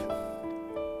strength,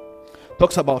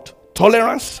 talks about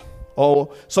tolerance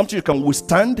or something you can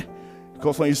withstand.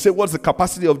 Because when you say what's the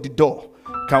capacity of the door,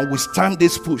 can withstand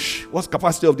this push? What's the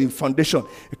capacity of the foundation?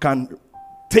 It can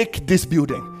take this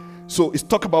building. So it's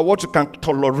talk about what you can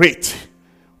tolerate,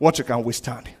 what you can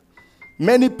withstand.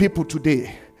 Many people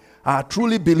today are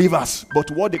truly believers,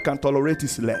 but what they can tolerate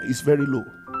is very low.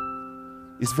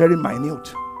 It's very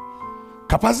minute.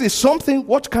 Capacity is something,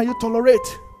 what can you tolerate?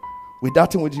 With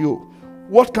that thing with you.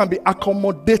 What can be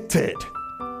accommodated?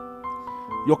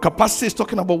 Your capacity is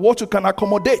talking about what you can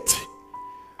accommodate.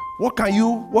 What can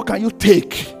you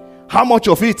take? How much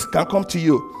of it can come to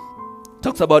you?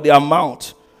 Talks about the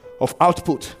amount of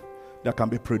output that can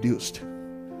be produced.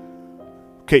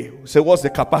 Okay, so what's the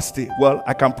capacity? Well,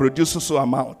 I can produce so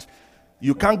amount.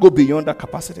 You can't go beyond that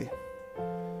capacity.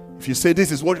 If you say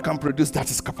this is what you can produce,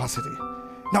 that is capacity.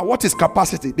 Now, what is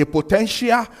capacity? The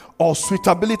potential or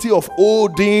suitability of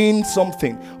holding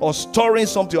something or storing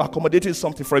something or accommodating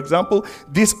something. For example,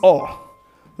 this all.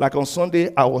 Like on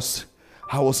Sunday, I was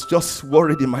just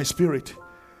worried in my spirit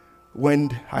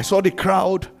when I saw the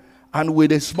crowd, and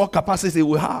with the small capacity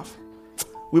we have,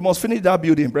 we must finish that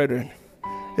building, brethren.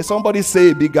 If somebody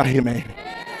say a bigger amen.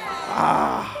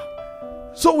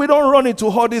 So we don't run into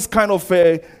all this kind of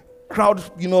crowd,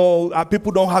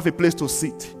 people don't have a place to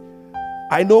sit.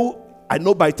 I know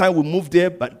by the time we move there,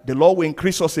 but the Lord will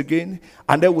increase us again,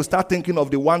 and then we'll start thinking of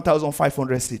the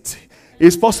 1,500 seats.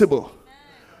 It's possible.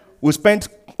 We spent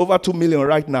over 2 million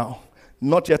right now,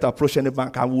 not yet approach any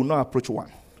bank, and will not approach one.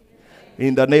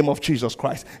 In the name of Jesus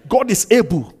Christ. God is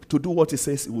able to do what he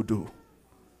says he will do.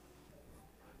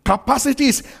 Capacity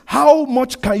is how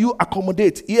much can you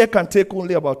accommodate? Here can take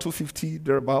only about 250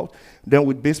 thereabout. Then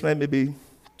with basement maybe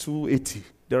 280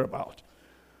 thereabout.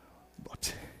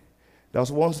 But there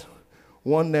was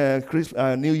one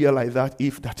New Year like that,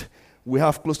 if that we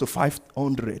have close to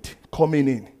 500 coming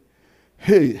in.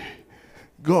 Hey,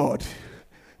 God.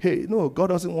 Hey, no, God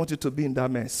doesn't want you to be in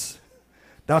that mess.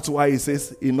 That's why he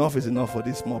says enough is enough for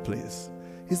this small place.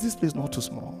 Is this place not too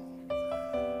small?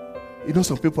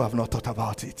 Some people have not thought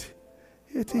about it.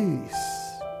 It is.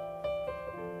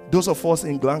 Those of us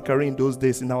in Glencare in those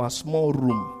days, in our small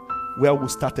room where we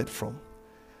started from,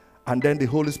 and then the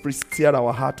Holy Spirit stirred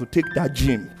our heart to take that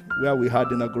gym where we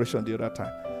had inauguration the other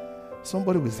time.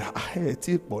 Somebody will say, hey,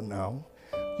 but now,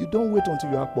 you don't wait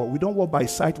until you are born. We don't walk by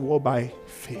sight, we walk by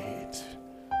faith.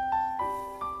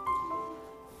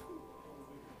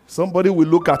 Somebody will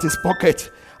look at his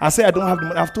pocket and say, I don't have the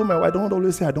money. I've told my wife, I don't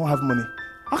always say I don't have money.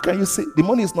 How can you say the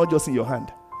money is not just in your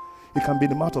hand? It can be in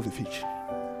the mouth of the fish.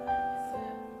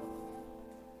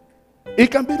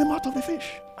 It can be in the mouth of the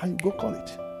fish. And you go call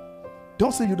it.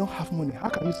 Don't say you don't have money. How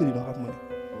can you say you don't have money?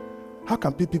 How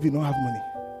can PPP not have money?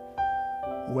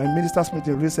 When ministers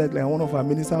meeting recently, and one of our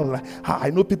ministers was like, I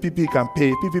know PPP can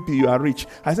pay. PPP, you are rich.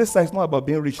 I said, sir, it's not about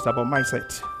being rich. It's about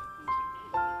mindset.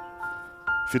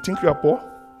 If you think you are poor,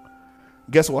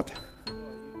 guess what?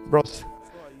 Bros,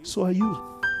 so are you.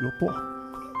 You're poor.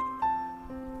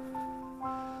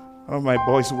 One of my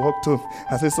boys walked home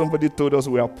and said, somebody told us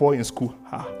we are poor in school.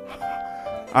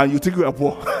 And you think we are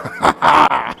poor?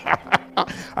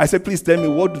 I said, please tell me,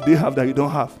 what do they have that you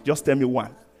don't have? Just tell me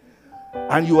one.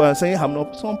 And you are saying, I'm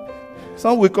not.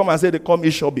 Some will come and say, they call me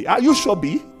Shobi. Are you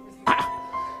Shobi?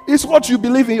 It's what you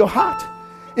believe in your heart.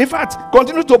 In fact,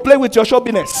 continue to play with your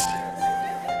Shobiness.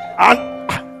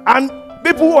 And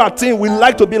people who are thin will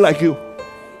like to be like you.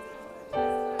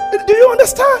 Do you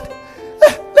understand?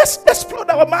 Let's explode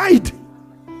our mind.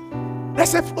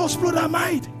 Let's explode our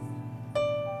mind.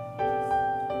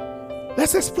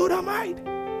 Let's explode our mind.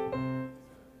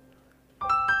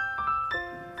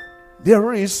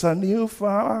 There is a new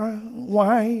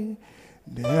wine.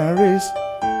 There is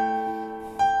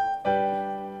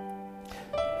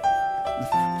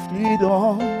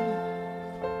freedom.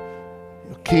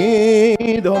 Your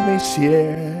kingdom is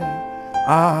here.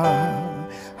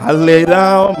 I lay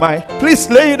down please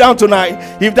lay it down tonight,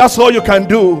 if that's all you can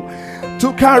do,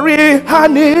 to carry a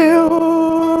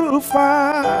new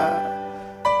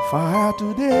fire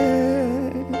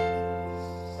today.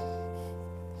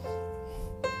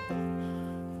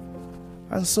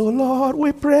 And so, Lord,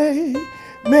 we pray,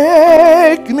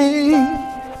 make me,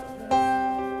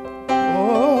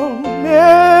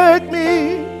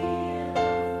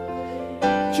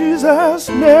 Jesus,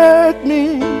 make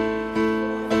me.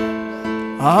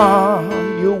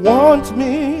 You want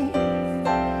me.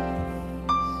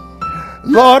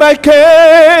 Lord, I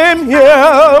came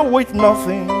here with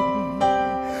nothing,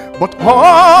 but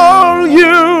all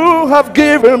you have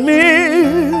given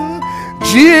me.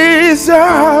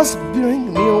 Jesus,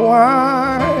 bring me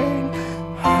wine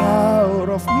out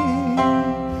of me.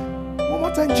 One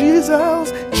more time,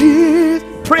 Jesus,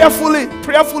 prayerfully,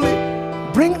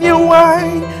 bring me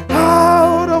wine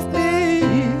out of me.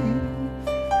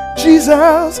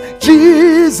 Jesus,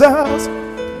 Jesus,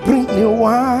 bring me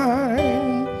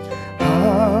wine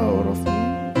out of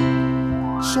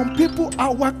me. Some people,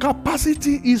 our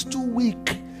capacity is too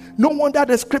weak. No wonder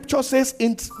the scripture says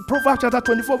in Proverbs chapter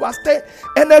 24 verse 10,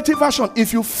 NLT version,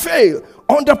 if you fail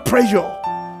under pressure,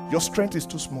 your strength is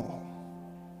too small.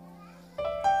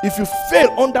 If you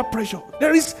fail under pressure,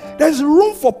 there's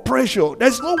room for pressure.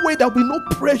 There's no way there'll be no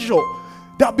pressure.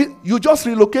 You just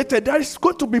relocated. There is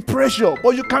going to be pressure,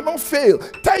 but you cannot fail.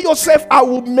 Tell yourself, I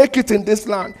will make it in this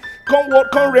land. Come what,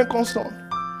 come rain, come storm.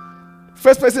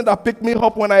 First person that picked me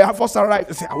up when I first arrived,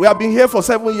 they said, we have been here for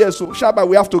 7 years, so Shabba,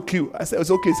 we have to queue. I said,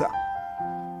 it's okay, sir.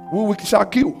 We shall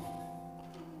queue.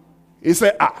 He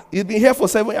said, you've been here for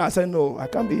 7 years. I said, no, I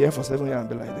can't be here for 7 years and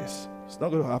be like this. It's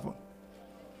not going to happen.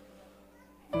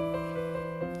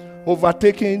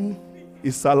 Overtaking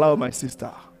is Salah, my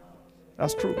sister.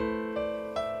 That's true.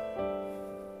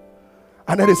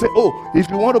 And then they say, oh, if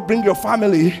you want to bring your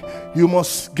family, you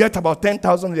must get about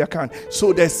 10,000 in your account.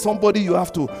 So there's somebody you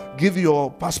have to give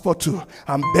your passport to.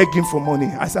 I'm begging for money.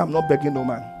 I say, I'm not begging no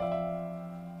man.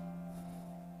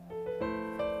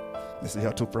 They say,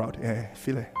 you're too proud. Yeah,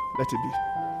 feel it. Let it be.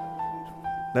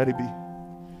 Let it be.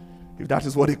 If that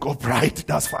is what they call pride,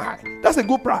 that's fine. That's a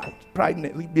good pride.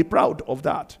 Be proud of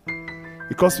that.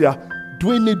 Because we are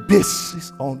doing it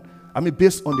based on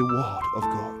the word of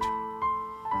God.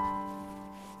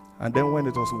 And then when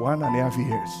it was 1.5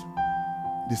 years,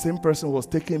 the same person was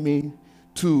taking me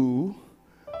to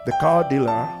the car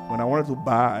dealer when I wanted to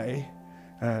buy,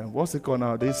 what's it called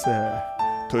now? This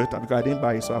Toyota, because I didn't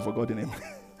buy it, so I forgot the name.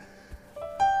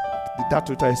 That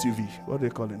Toyota SUV, what do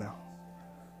they call it now?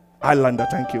 Highlander,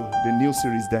 thank you. The new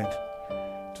series then,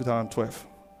 2012.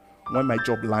 When my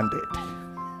job landed,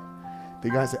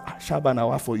 the guy said, Shaban, I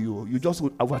work for you. You just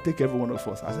will overtake every one of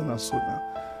us. I said, no, so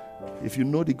now. If you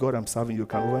know the God I'm serving, you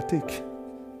can overtake.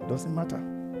 It doesn't matter.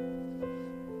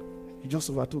 He just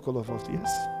overtook all of us.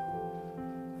 Yes.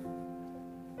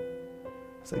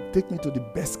 I said, take me to the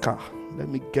best car. Let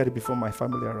me get it before my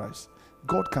family arrives.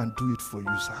 God can do it for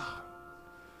you, sir.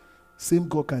 Same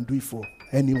God can do it for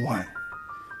anyone.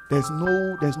 There's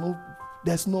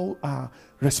no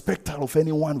respecter of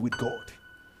anyone with God.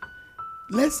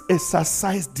 Let's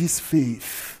exercise this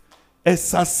faith.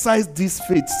 Exercise this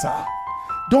faith, sir.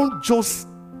 Don't just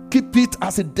keep it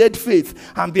as a dead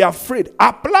faith and be afraid.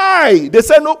 Apply. They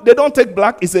say no, they don't take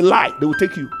black. It's a lie. They will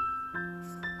take you.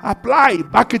 Apply.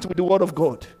 Back it with the word of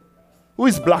God. Who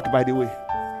is black, by the way?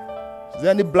 Is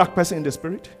there any black person in the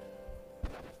spirit?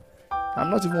 I'm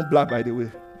not even black, by the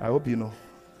way. I hope you know.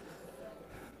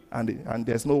 And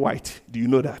there's no white. Do you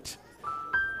know that?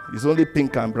 It's only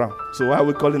pink and brown. So why are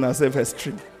we calling ourselves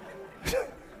extreme?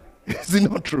 Is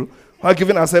it not true? Why are we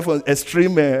giving ourselves an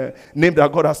extreme name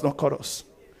that God has not called us?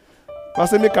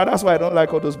 Pastor Mika, that's why I don't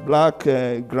like all those black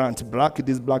grant, black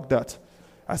this, black that.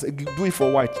 I said, do it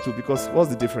for white too, because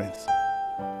what's the difference?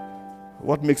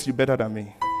 What makes you better than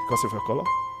me? Because of your color?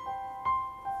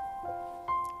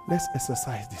 Let's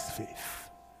exercise this faith.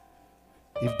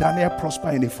 If Daniel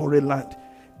prospered in a foreign land,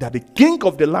 that the king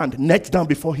of the land knelt down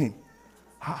before him.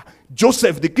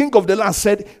 Joseph, the king of the land,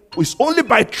 said, it's only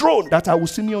by throne that I will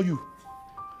senior you.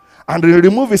 And they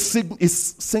remove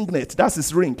his signet, that's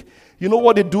his ring. You know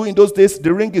what they do in those days?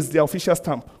 The ring is their official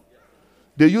stamp.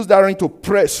 They use that ring to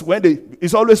press.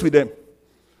 It's always with them.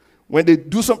 When they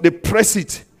do something, they press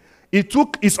it. He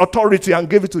took his authority and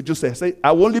gave it to Joseph. Say,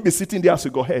 I will only be sitting there as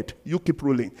you go ahead. You keep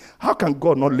ruling. How can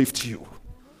God not lift you?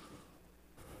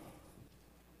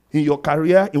 In your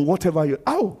career, in whatever you...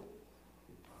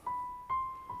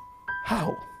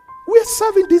 How? We're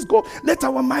serving this God. Let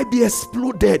our mind be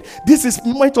exploded. This is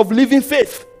moment of living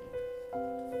faith.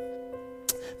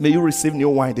 May you receive new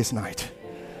wine this night.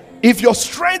 If your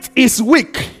strength is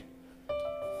weak,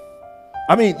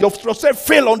 your strength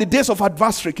fail on the days of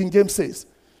adversity, King James says.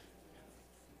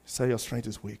 Say your strength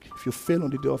is weak. If you fail on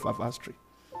the day of adversity,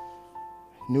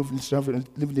 New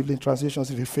Living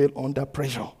Translations, if you fail under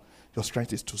pressure, your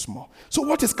strength is too small. So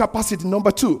what is capacity?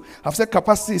 Number 2. I've said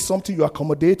capacity is something you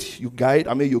accommodate, you guide,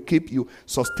 you keep, you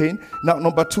sustain. Now,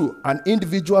 number 2, an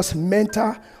individual's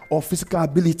mental or physical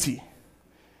ability.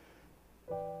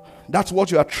 That's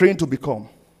what you are trained to become.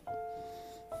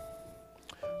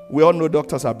 We all know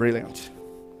doctors are brilliant.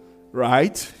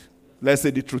 Right? Let's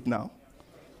say the truth now.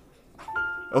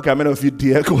 Okay, how many of you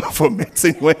dare go for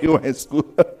medicine when you were in school?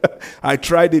 I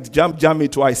tried it, jam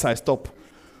it twice, I stopped.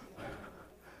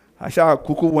 Asha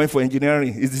Kuku went for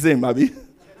engineering. It's the same, Abi.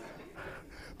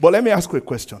 But let me ask you a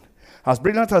question. As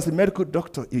brilliant as a medical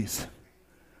doctor is,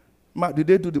 did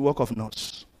they do the work of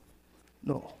nurse?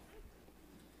 No.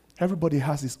 Everybody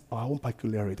has our own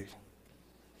peculiarity.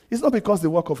 It's not because the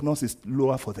work of nurse is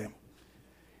lower for them.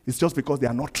 It's just because they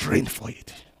are not trained for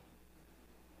it.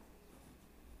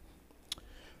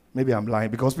 Maybe I'm lying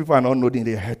because people are not nodding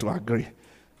their head to agree.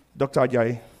 Dr.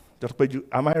 Ajayi, Dr. Peju,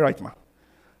 am I right, ma?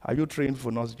 Are you trained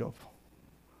for nurse job?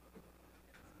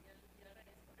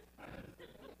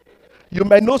 You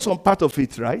may know some part of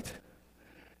it, right?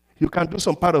 You can do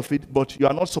some part of it, but you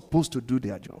are not supposed to do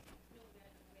their job.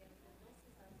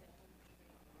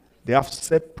 They have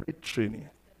separate training.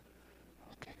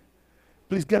 Okay.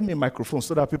 Please get me a microphone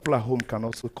so that people at home can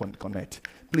also connect.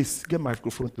 Please get a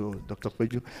microphone to Dr.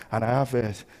 Peju. And I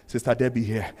have Sister Debbie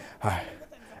here.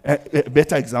 A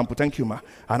better example. Thank you, ma.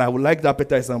 And I would like that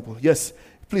better example. Yes,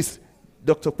 please.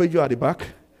 Dr. Peju at the back.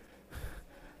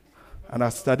 And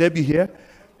Sister Debbie here.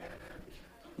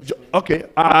 Okay.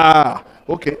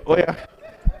 Okay. Oh, yeah.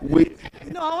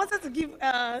 No, I wanted to give,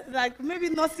 maybe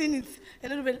nursing is a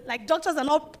little bit, like doctors are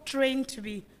not trained to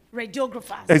be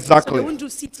radiographers. Exactly. So they won't do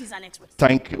CTs and X-rays.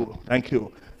 Thank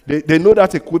you. They know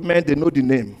that equipment, they know the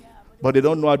name, but they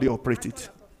don't know how they operate it.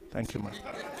 Thank you, man.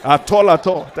 At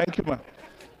all. Thank you, man.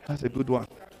 That's a good one.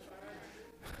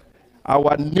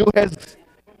 Our newest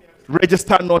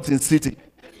registered nurse in city.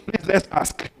 Please, let's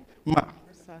ask, ma.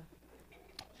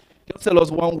 Just tell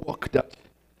us one work that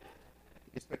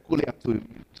is peculiar to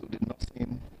the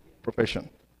nursing profession.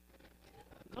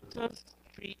 Doctors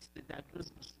treat the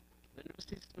diagnosis. The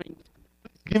nurses train.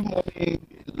 Give mommy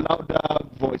louder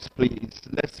voice, please.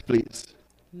 Please.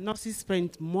 Nurses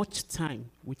spend much time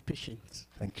with patients.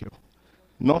 Thank you.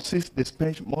 Nurses, they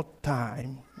spend more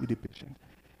time with the patient.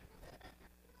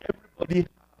 Everybody has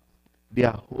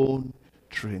their own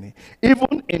training.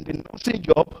 Even in the nursing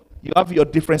job, you have your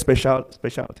different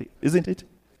specialty, isn't it?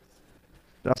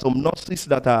 There are some nurses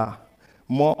that are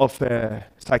more of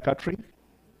psychiatry,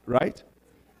 right?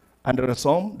 And there are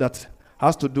some that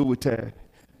has to do with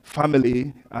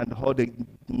family and all the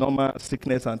normal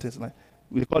sickness and things like that.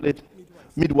 We call it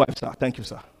midwife, sir. Thank you,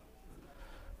 sir.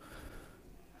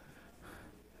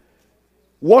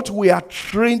 What we are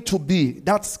trained to be,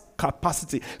 that's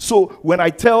capacity. So when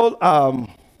I tell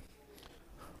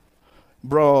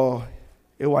bro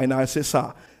Ewaina, I say,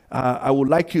 sir, I would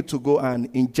like you to go and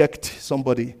inject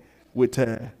somebody with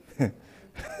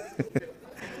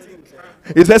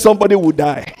he said somebody would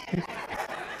die.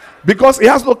 Because he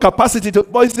has no capacity to,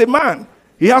 but he's a man.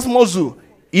 He has muscle.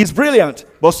 He's brilliant.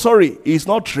 But sorry, he's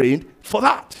not trained for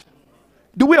that.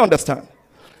 Do we understand?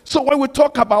 So when we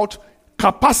talk about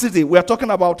capacity, we are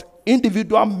talking about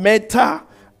individual mental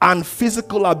and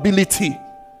physical ability.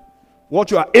 What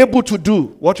you are able to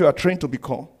do, what you are trained to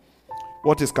become.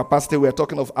 What is capacity? We are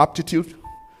talking of aptitude,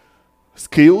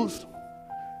 skills,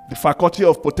 the faculty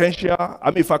or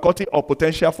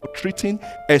potential for treating,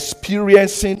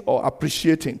 experiencing, or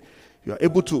appreciating. You are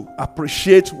able to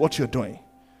appreciate what you're doing.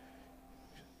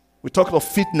 We talk of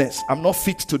fitness. I'm not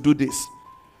fit to do this.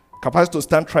 Capacity to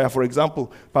stand trial. For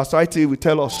example, Pastor IT will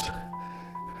tell us,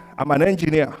 I'm an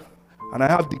engineer and I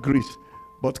have degrees,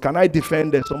 but can I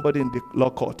defend somebody in the law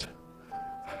court?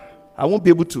 I won't be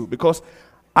able to because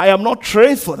I am not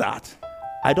trained for that.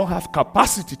 I don't have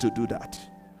capacity to do that.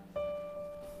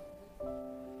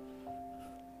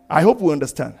 I hope we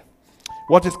understand.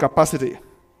 What is capacity?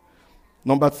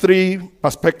 Number 3,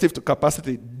 perspective to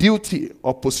capacity. Duty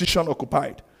or position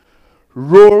occupied.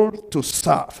 Role to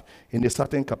serve in a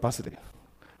certain capacity.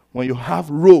 When you have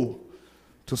role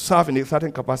to serve in a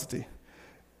certain capacity,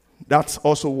 that's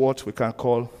also what we can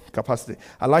call capacity.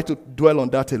 I'd like to dwell on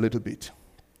that a little bit.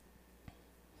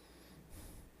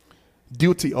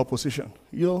 Duty or position.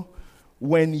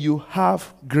 When you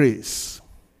have grace,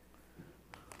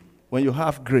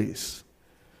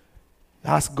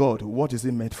 ask God, what is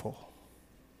it meant for?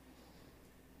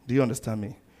 Do you understand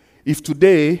me?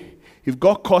 If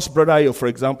God calls Brother Ayo, for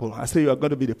example, I say you are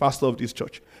going to be the pastor of this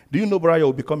church, do you know Brother Ayo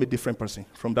will become a different person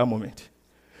from that moment?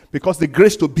 Because the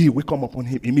grace to be will come upon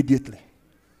him immediately.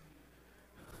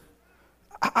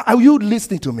 Are you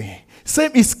listening to me?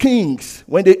 Same is kings.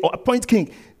 When they appoint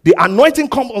king, the anointing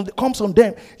comes on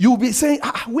them. You will be saying,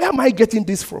 where am I getting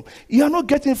this from? You are not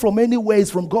getting from anywhere. It's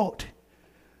from God.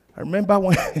 I remember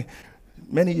when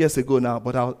many years ago now,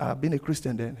 but I've been a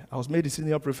Christian then. I was made the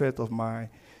senior prefect of my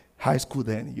high school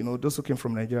then. Those who came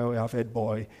from Nigeria, we have head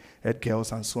boy, head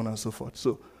girls, and so on and so forth.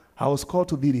 So I was called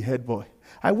to be the head boy.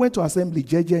 I went to assembly,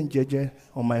 JJ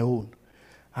on my own.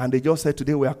 And they just said,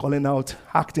 today we are calling out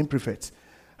acting prefects.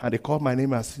 And they called my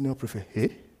name as senior prefect.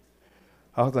 Hey?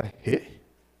 I was like, hey?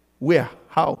 Where?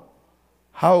 How?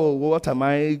 What am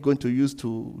I going to use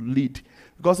to lead?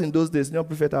 Because in those days, senior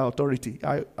prefect are authority.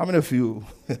 How many of you?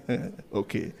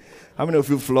 Okay. How many of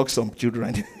you flog some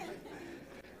children?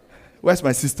 Where's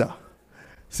my sister?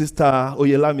 Sister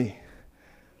Oyelami.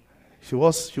 She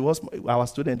was our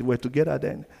student. We were together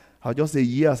then. I was just a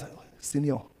year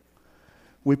senior.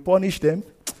 We punished them.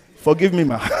 Forgive me,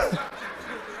 ma.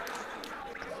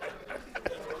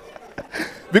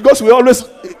 Because we always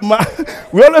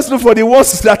look for the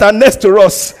ones that are next to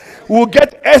us. We'll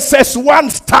get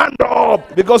SS1 stand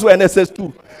up because we're in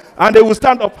SS2. And they will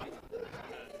stand up.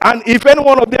 And if any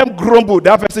one of them grumble,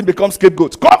 that person becomes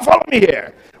scapegoat. Come follow me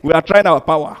here. We are trying our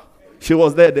power. She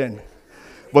was there then.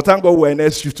 But thank God we're in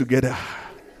SU together.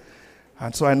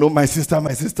 And so I know my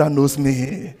sister knows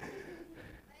me.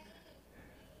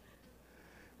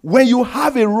 When you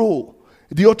have a role,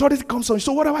 the authority comes on.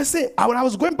 So what do I say? I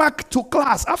was going back to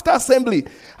class after assembly,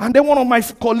 and then one of my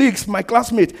colleagues, my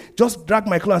classmate, just dragged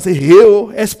my clothes and said,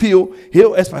 "Hail, SPO,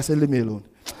 hail, SP." I said, "Leave me alone."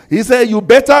 He said, "You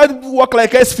better work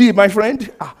like SP, my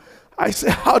friend." I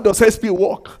said, "How does SP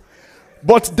work?"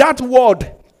 But that word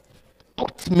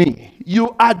taught me.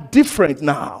 You are different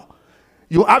now.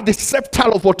 You have the scepter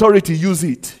of authority. Use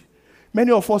it.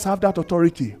 Many of us have that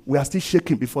authority. We are still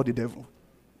shaking before the devil.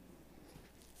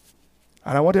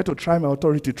 And I wanted to try my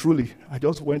authority truly. I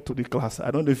just went to the class.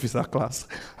 I don't know if it's a class.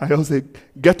 I just said,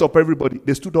 "Get up, everybody."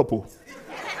 They stood up. Oh.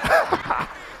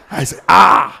 I said,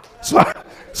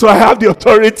 So I have the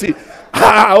authority.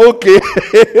 Okay.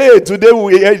 Today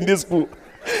we are here in this school.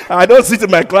 I don't sit in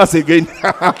my class again.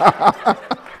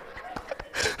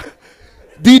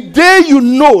 The day you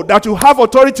know that you have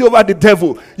authority over the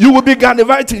devil, you will be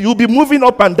gallivanting. You will be moving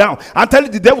up and down and telling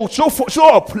the devil, show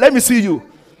up. Let me see you.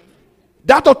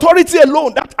 That authority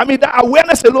alone, that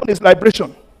awareness alone is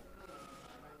liberation.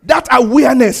 That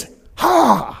awareness.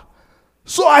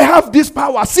 So I have this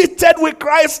power seated with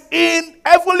Christ in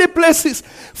heavenly places,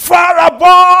 far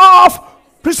above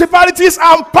principalities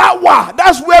and power.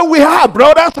 That's where we are,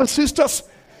 brothers and sisters.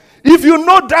 If you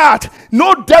know that,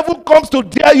 no devil comes to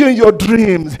dare you in your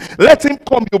dreams. Let him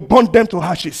come, you burn them to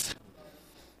ashes.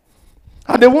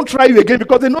 And they won't try you again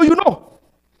because they know you know.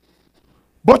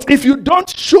 But if you don't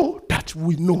show that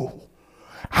we know,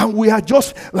 and we are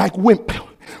just like wimp,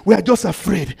 we are just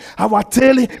afraid, our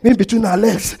tail in between our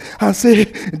legs, and say,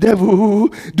 "Devil,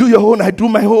 do your own, I do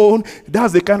my own."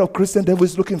 That's the kind of Christian devil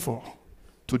is looking for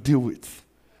to deal with.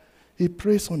 He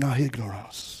preys on our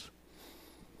ignorance.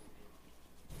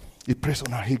 He preys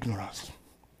on our ignorance.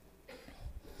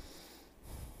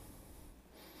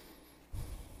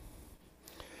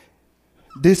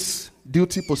 This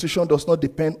duty position does not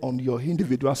depend on your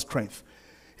individual strength.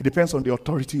 It depends on the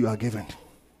authority you are given.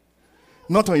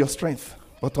 Not on your strength,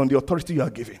 but on the authority you are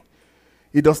given.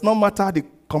 It does not matter the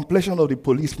complexion of the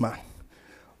policeman,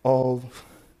 of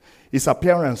his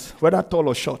appearance, whether tall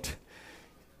or short.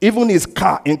 Even his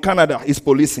car in Canada is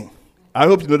policing. I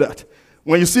hope you know that.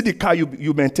 When you see the car,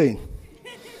 you maintain.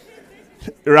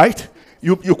 Right?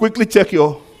 You quickly check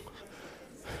your...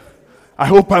 I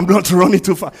hope I'm not running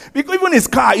too far. Because even his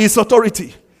car is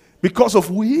authority. Because of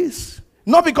who he is.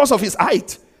 Not because of his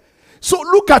height. So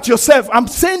look at yourself. I'm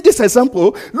saying this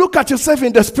example. Look at yourself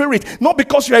in the spirit. Not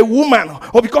because you're a woman.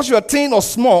 Or because you're thin or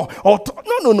small.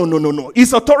 No.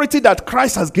 It's authority that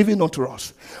Christ has given unto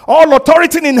us. All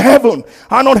authority in heaven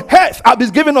and on earth has been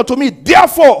given unto me.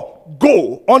 Therefore,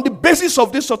 go. On the basis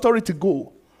of this authority,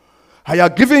 go. I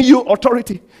have given you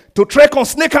authority to tread on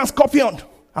snake and scorpion.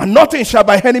 And nothing shall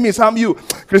by enemies harm you.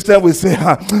 Christian will say,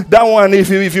 that one,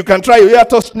 if you can try, you have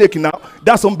to snake now.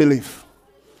 That's unbelief.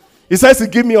 He says to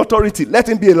give me authority. Let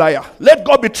him be a liar. Let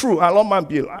God be true and let man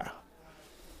be a liar.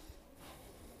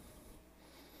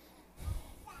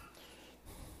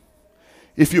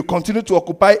 If you continue to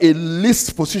occupy a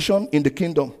least position in the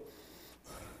kingdom,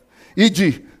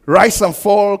 e.g., rise and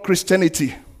fall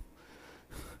Christianity,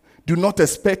 do not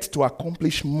expect to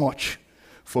accomplish much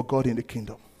for God in the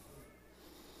kingdom.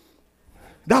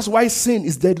 That's why sin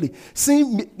is deadly.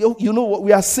 Sin, you know what?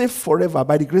 We are saved forever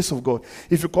by the grace of God.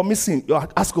 If you commit sin, you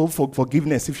ask God for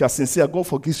forgiveness. If you are sincere, God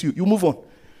forgives you. You move on.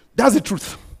 That's the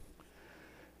truth.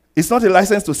 It's not a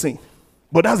license to sin,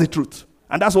 but that's the truth.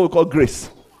 And that's what we call grace.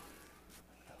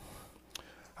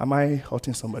 Am I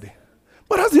hurting somebody?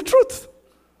 But that's the truth.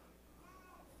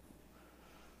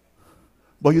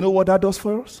 But you know what that does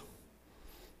for us?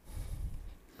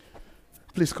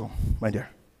 Please come, my dear.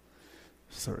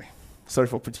 Sorry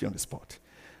for putting you on the spot.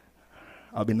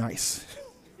 I'll be nice.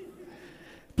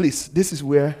 Please, this is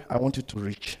where I want you to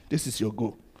reach. This is your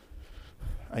goal.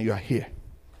 And you are here.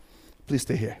 Please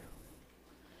stay here.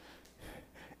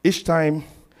 Each time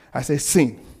I say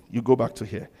sing, you go back to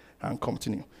here and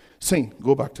continue. Sing,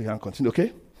 go back to here and continue,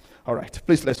 okay? All right,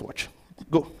 please let's watch.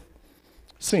 Go.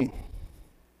 Sing.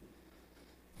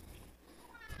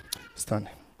 Stand.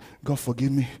 God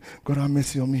forgive me. God have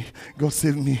mercy on me. God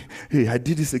save me. Hey, I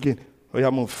did this again. Oh yeah,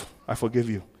 move. I forgive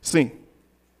you. Sing.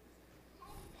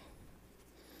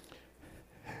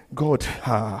 God,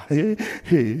 hey,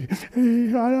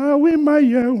 I win my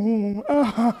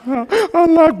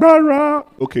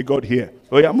okay, God here.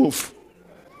 Oh yeah, move.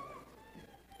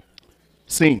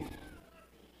 Sing.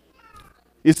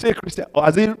 Is he a Christian? Or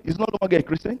he's no longer a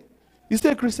Christian? Is he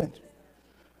a Christian?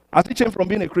 Has he changed from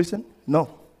being a Christian?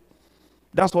 No.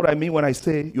 That's what I mean when I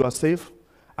say you are safe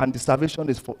and the salvation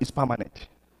is permanent.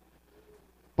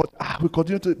 But we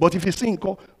continue to. But if you sin,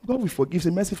 God will forgive. He's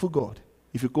a merciful God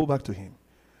if you go back to him.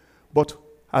 But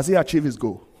has he achieved his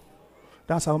goal?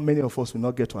 That's how many of us will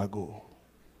not get to our goal.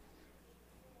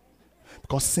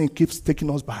 Because sin keeps taking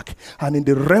us back. And in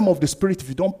the realm of the spirit, if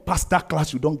you don't pass that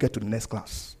class, you don't get to the next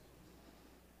class.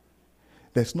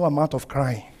 There's no amount of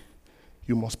crying.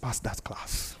 You must pass that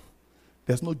class.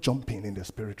 There's no jumping in the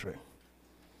spirit realm.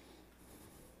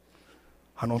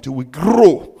 And until we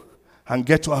grow and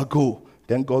get to our goal,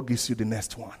 then God gives you the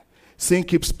next one. Sin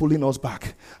keeps pulling us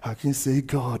back. I can say,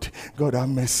 God have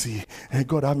mercy.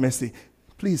 God have mercy.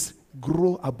 Please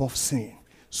grow above sin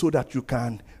so that you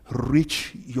can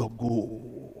reach your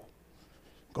goal.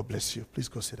 God bless you. Please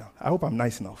go sit down. I hope I'm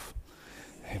nice enough.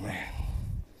 Amen.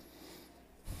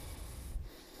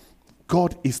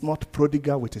 God is not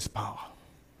prodigal with his power.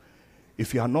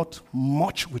 If you are not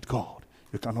much with God,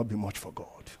 you cannot be much for God.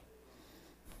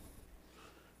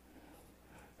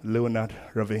 Leonard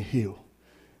Ravenhill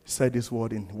said this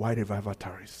word in Why Revival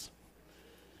Tarries.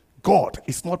 God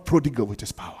is not prodigal with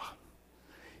his power.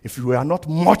 If we are not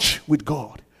much with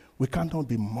God, we cannot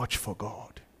be much for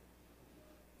God.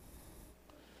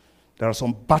 There are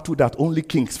some battles that only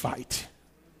kings fight.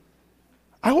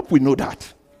 I hope we know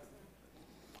that.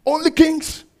 Only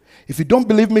kings. If you don't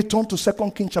believe me, turn to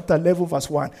 2 Kings chapter 11 verse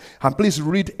 1. And please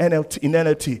read NLT, in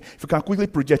NLT. If you can quickly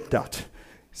project that.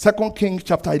 2 Kings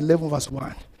chapter 11 verse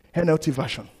 1. NLT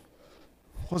version.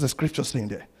 What's the scripture saying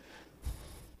there?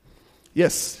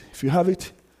 Yes, if you have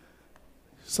it.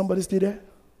 Somebody still there?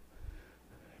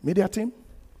 Media team?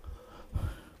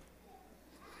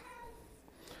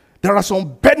 There are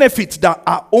some benefits that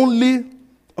are only,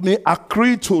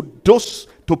 accrue to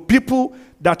people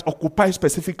that occupy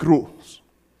specific roles.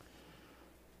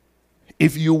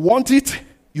 If you want it,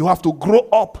 you have to grow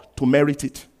up to merit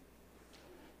it.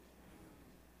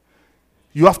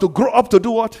 You have to grow up to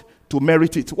do what? To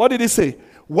merit it. What did he say?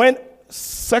 When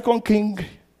 2 King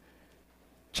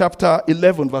chapter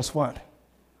 11 verse 1.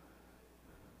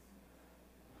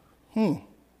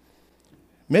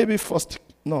 Maybe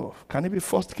can it be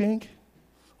 1 King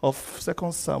of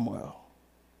 2 Samuel?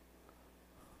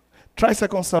 Try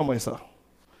 2 Samuel, sir.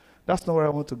 That's not where I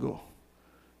want to go.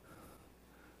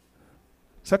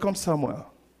 2 Samuel.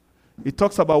 It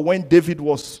talks about when David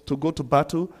was to go to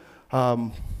battle.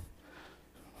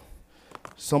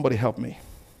 Somebody help me.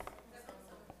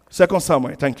 2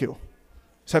 Samuel, thank you.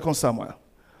 2 Samuel.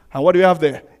 And what do you have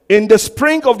there? In the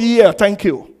spring of the year, thank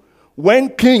you. When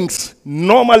kings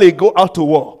normally go out to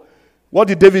war, what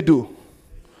did David do?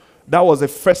 That was the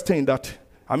first thing that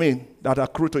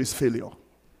accrued to his failure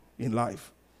in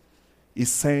life. He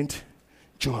sent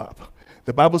Joab.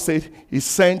 The Bible said he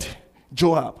sent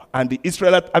Joab and the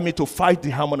Israelite army to fight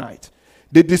the Ammonites.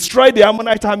 They destroyed the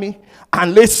Ammonite army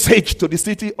and laid siege to the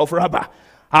city of Rabbah.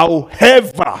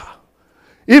 However,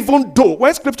 even though,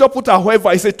 when scripture put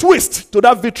however, it's a twist to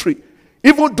that victory.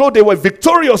 Even though they were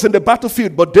victorious in the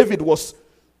battlefield, but David was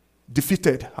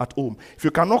defeated at home. If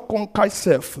you cannot conquer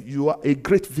self, you are a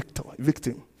great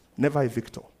victim, never a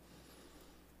victor.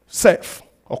 Self,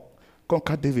 or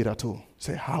conquer David at home.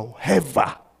 Say,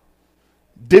 however,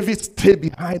 David stayed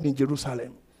behind in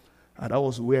Jerusalem. And that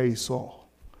was where he saw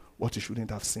what he shouldn't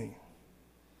have seen.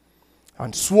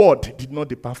 And sword did not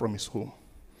depart from his home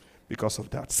because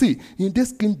of that. See, in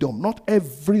this kingdom, not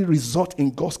every result in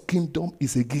God's kingdom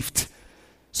is a gift.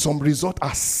 Some results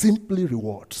are simply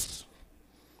rewards.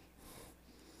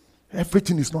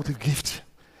 Everything is not a gift.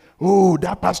 Oh,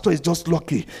 that pastor is just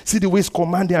lucky. See the way he's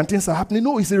commanding and things are happening.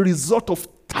 No, it's a result of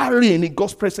tarrying in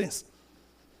God's presence.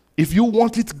 If you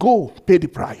want it, go pay the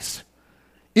price.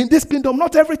 In this kingdom,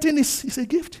 not everything is a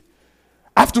gift.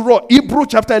 After all, Hebrews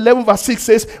chapter 11 verse 6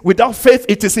 says, without faith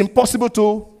it is impossible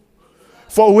to.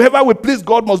 For whoever will please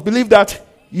God must believe that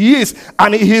he is.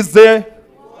 And he is the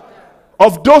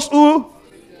of those who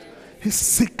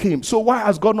seek him. So why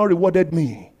has God not rewarded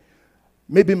me?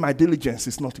 Maybe my diligence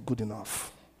is not good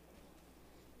enough.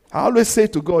 I always say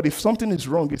to God, if something is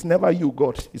wrong, it's never you,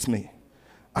 God, it's me.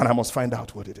 And I must find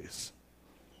out what it is.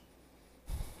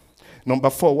 Number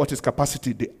 4, what is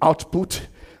capacity? The output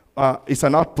is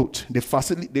an output, the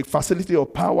facility or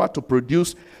power to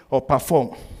produce or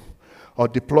perform or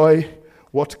deploy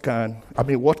what can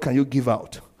you give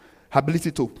out?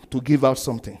 Ability to give out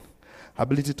something,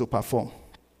 ability to perform,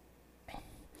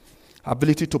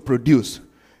 ability to produce.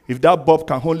 If that bulb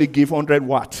can only give 100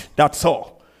 watts, that's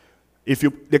all.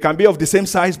 They can be of the same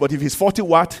size, but if it's 40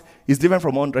 watt, it's different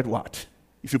from 100 watt.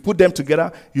 If you put them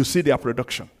together, you see their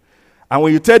production. And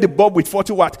when you tell the bulb with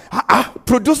 40 watt,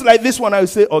 produce like this one, I will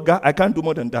say, oh God, I can't do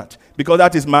more than that because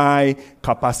that is my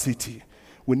capacity.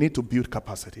 We need to build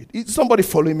capacity. Is somebody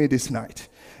following me this night?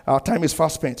 Our time is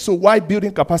fast spent. So why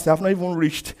building capacity? I've not even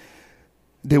reached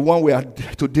the one we are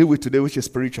to deal with today, which is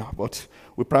spiritual, but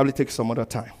we'll probably take some other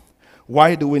time.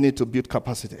 Why do we need to build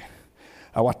capacity?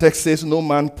 Our text says, no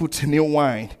man put new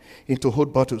wine into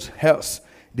old bottles, else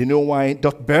the new wine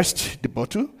doth burst the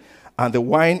bottle, and the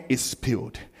wine is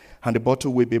spilled, and the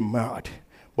bottle will be marred.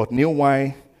 But new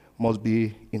wine must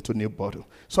be into new bottle.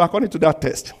 So according to that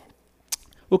text,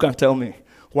 who can tell me,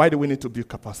 why do we need to build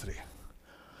capacity?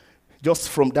 Just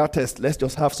from that test, let's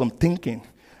just have some thinking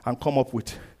and come up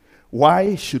with,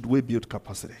 why should we build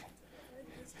capacity?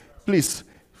 Please,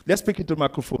 let's speak into the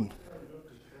microphone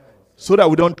so that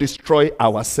we don't destroy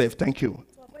ourselves. Thank you.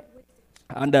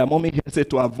 And mommy here said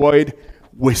to avoid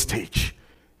wastage.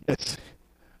 Yes.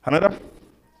 Another?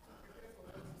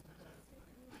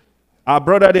 Our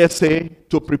brother there say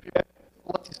to prepare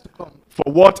what is to come.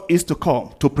 For what is to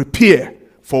come. To prepare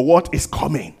for what is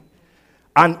coming.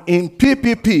 And in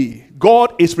PPP,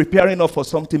 God is preparing us for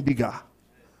something bigger.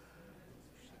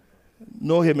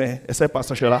 No him, except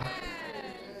Pastor Shola.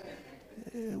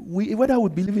 Whether we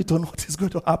believe it or not, it's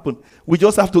going to happen. We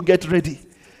just have to get ready.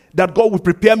 That God will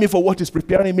prepare me for what He's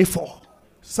preparing me for.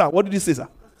 Sir, what did you say, sir?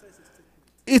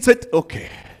 It's it. Okay.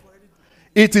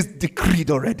 It is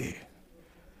decreed already.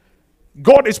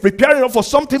 God is preparing us for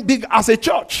something big as a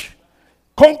church.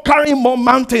 Conquering more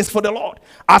mountains for the Lord.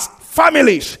 As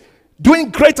families,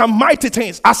 doing great and mighty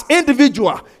things. As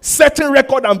individuals, setting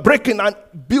record and breaking and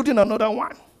building another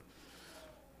one.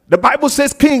 The Bible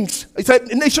says kings, it said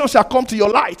nations shall come to your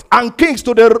light, and kings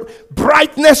to the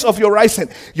brightness of your rising.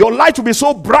 Your light will be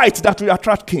so bright that will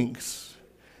attract kings.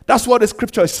 That's what the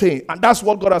scripture is saying, and that's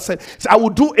what God has said. So I will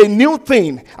do a new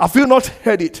thing. Have you not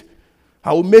heard it?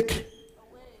 I will make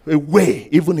a way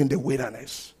even in the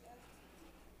wilderness.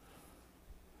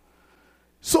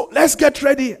 So let's get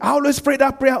ready. I always pray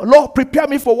that prayer. Lord, prepare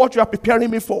me for what you are preparing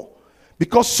me for.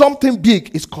 Because something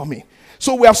big is coming.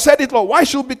 So we have said it, Lord. Why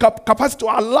should we be capacity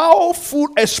to allow full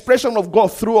expression of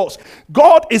God through us?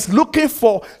 God is looking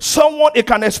for someone He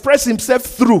can express Himself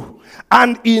through.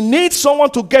 And He needs someone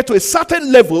to get to a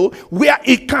certain level where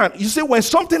He can. You see, when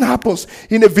something happens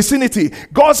in a vicinity,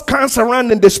 God comes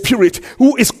around in the spirit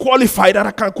who is qualified that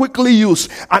I can quickly use.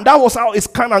 And that was how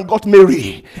Elkanah got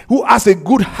Mary, who has a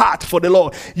good heart for the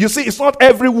Lord. You see, it's not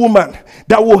every woman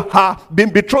that will have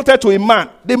been betrothed to a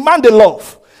man. The man they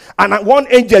love. And one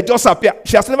angel just appeared.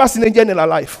 She has never seen an angel in her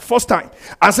life. First time.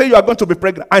 And say you are going to be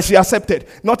pregnant. And she accepted.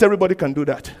 Not everybody can do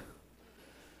that.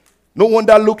 No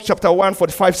wonder Luke chapter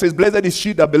 1:45 says, blessed is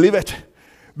she that believeth,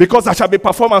 because there shall be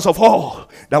performance of all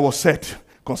that was said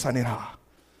concerning her.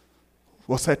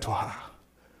 Was said to her.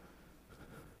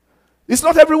 It's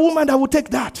not every woman that will take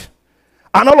that.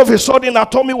 And all of a sudden her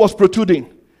tummy was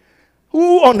protruding.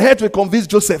 Who on earth will convince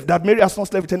Joseph that Mary has not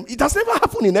slept with him? It has never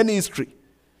happened in any history.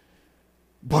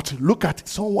 But look at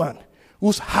someone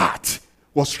whose heart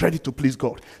was ready to please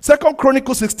God. 2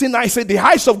 Chronicles 16:9 said, the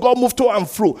eyes of God move to and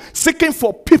fro, seeking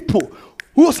for people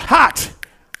whose heart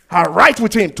are right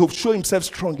with Him to show Himself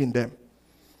strong in them.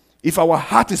 If our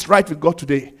heart is right with God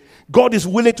today, God is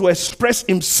willing to express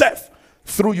Himself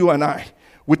through you and I.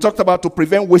 We talked about to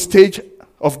prevent wastage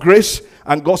of grace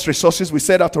and God's resources. We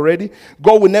said that already.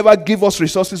 God will never give us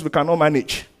resources we cannot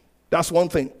manage. That's one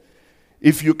thing.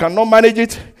 If you cannot manage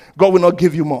it, God will not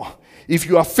give you more. If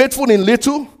you are faithful in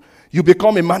little, you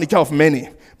become a manager of many.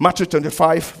 Matthew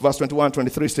 25, verse 21 and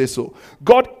 23 says so.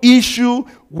 God issue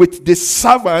with the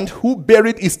servant who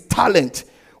buried his talent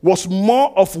was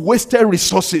more of wasted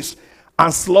resources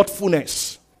and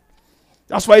slothfulness.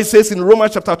 That's why it says in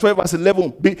Romans chapter 12, verse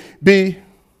 11,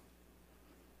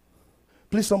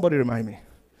 please somebody remind me.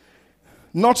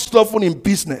 Not slothful in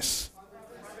business,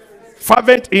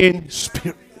 fervent in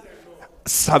spirit,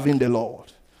 serving the Lord.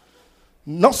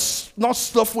 Not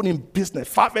slothful in business,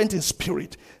 fervent in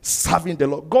spirit, serving the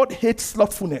Lord. God hates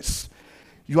slothfulness.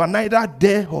 You are neither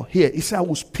there or here. He said, I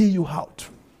will spit you out.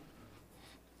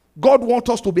 God wants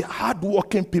us to be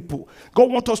hardworking people.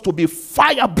 God wants us to be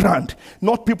firebrand,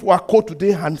 not people who are cold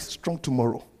today and strong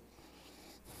tomorrow.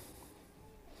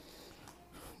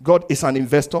 God is an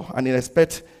investor and He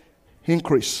expects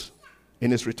increase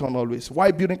in his return always.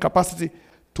 Why building capacity?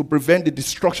 To prevent the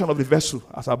destruction of the vessel,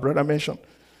 as our brother mentioned.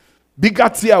 Bigger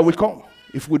tear will come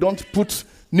if we don't put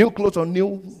new clothes on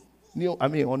new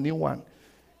one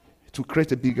to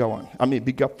create a bigger one.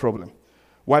 Bigger problem.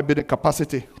 Why building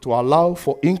capacity? To allow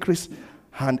for increase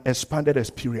and expanded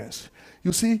experience.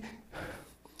 You see,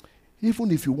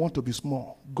 even if you want to be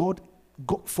small, God,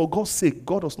 for God's sake,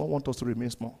 God does not want us to remain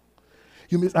small.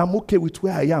 You mean, I'm okay with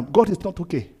where I am. God is not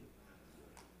okay.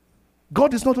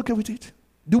 God is not okay with it.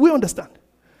 Do we understand?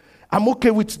 I'm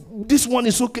okay with this one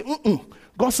is okay.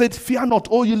 God said, fear not,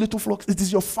 all you little flocks. It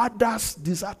is your Father's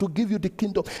desire to give you the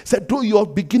kingdom. He said, though your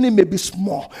beginning may be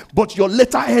small, but your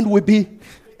latter end will be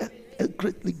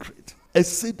greatly great,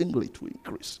 exceedingly to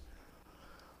increase.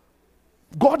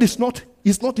 God is not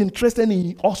interested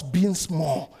in us being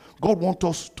small. God wants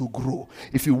us to grow.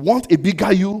 If you want a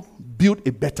bigger you, build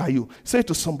a better you. Say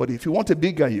to somebody, if you want a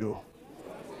bigger you,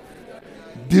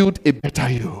 build a better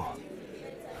you.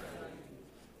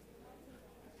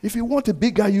 If you want a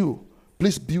bigger you,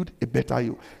 please build a better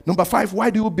you. Number 5, why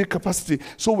do you build capacity?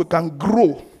 So we can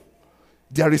grow.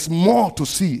 There is more to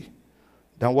see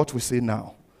than what we see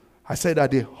now. I said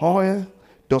that the oil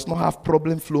does not have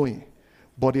problem flowing,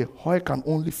 but the oil can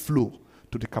only flow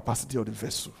to the capacity of the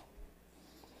vessel.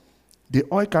 The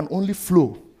oil can only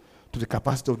flow to the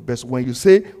capacity of the vessel. When you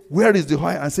say, where is the oil?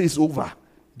 And say it's over,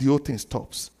 the whole thing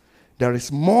stops. There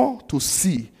is more to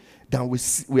see than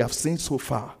we have seen so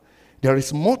far. There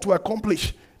is more to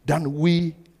accomplish than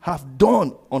we have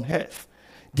done on earth.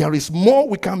 There is more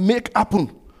we can make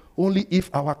happen only if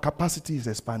our capacity is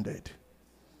expanded.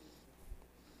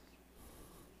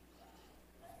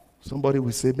 Somebody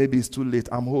will say, maybe it's too late.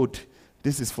 I'm old.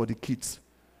 This is for the kids.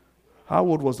 How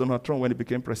old was Donald Trump when he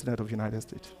became president of the United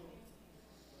States?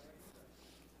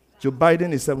 Joe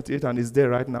Biden is 78 and is there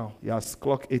right now. He has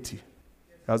clocked 80. He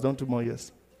has done 2 more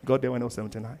years. Got there when he was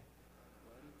 79.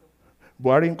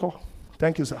 Buhari Nko.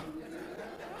 Thank you, sir.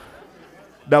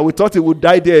 That we thought he would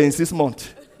die there in 6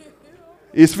 months.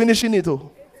 He's finishing it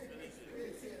all.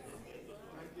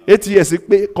 8 years,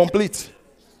 complete.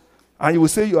 And you will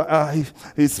say,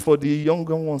 it's for the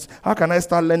younger ones. How can I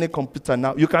start learning computer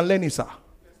now? You can learn it, sir.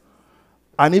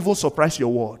 And even surprise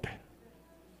your world.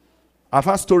 I've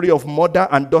heard a story of mother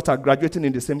and daughter graduating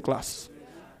in the same class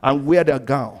and wear their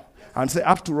gown. And say,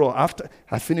 after all, after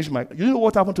I finished you know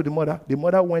what happened to the mother? The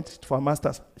mother went for a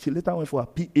master's. She later went for a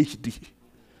PhD.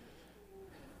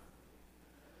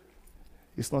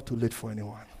 It's not too late for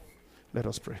anyone. Let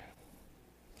us pray.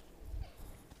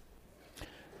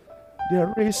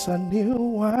 There is a new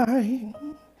wine.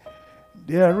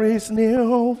 There is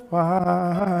new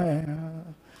fire.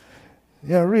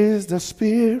 There is the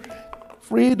Spirit,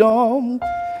 freedom.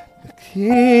 The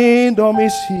kingdom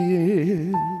is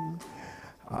here.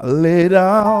 I lay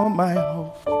down my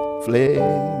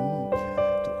flame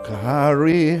to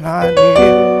carry a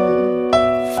new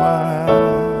fire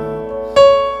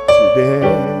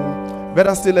today.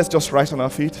 Better still, let's just rise on our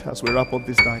feet as we wrap up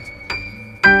this night.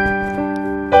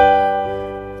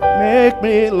 Make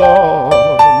me, Lord,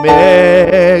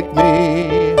 make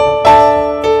me,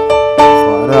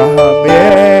 Father,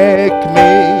 make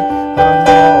me an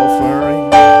offering.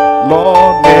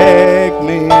 Lord, make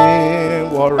me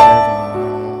whatever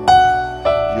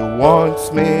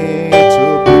wants me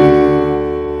to be.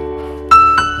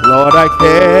 Lord, I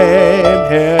came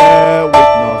here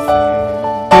with nothing.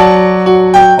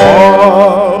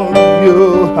 All you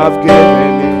have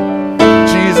given me.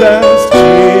 Jesus,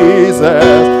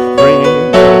 Jesus, bring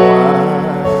the wine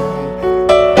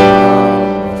out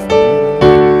of me.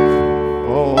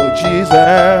 Oh,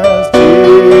 Jesus,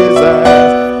 Jesus,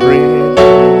 bring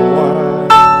the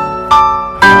wine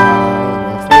out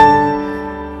of me.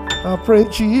 I pray,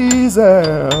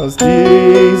 Jesus,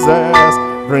 Jesus,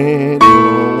 bring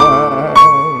your wine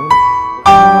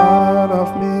out of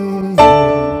me.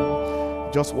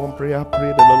 Just one prayer,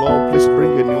 pray that the Lord, please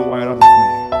bring a new wine out of me.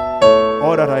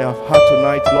 All that I have had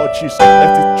tonight, Lord Jesus,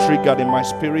 let it trigger in my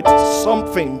spirit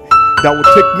something that will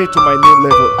take me to my new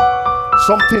level.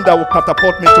 Something that will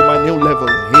catapult me to my new level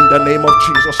in the name of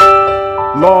Jesus.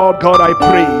 Lord God, I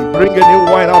pray, bring a new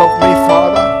wine out of me,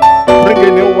 Father. Bring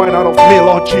a new wine out of me,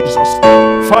 Lord Jesus.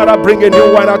 Father, bring a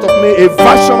new wine out of me, a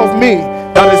version of me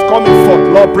that is coming forth.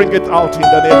 Lord, bring it out in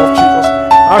the name of Jesus.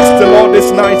 Ask the Lord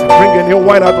this night, bring a new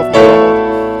wine out of me, Lord.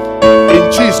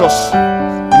 In Jesus'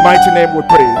 mighty name we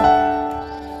pray.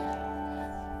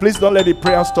 Please don't let the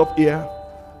prayer stop here.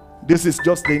 This is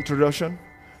just the introduction.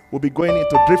 We'll be going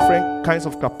into different kinds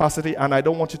of capacity, and I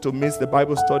don't want you to miss the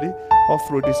Bible study all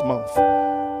through this month.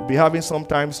 We'll be having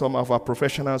sometimes some of our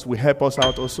professionals will help us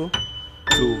out also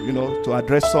to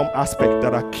address some aspects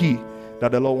that are key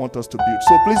that the Lord wants us to build.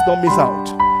 So please don't miss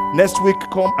out. Next week,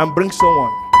 come and bring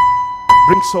someone.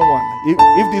 Bring someone.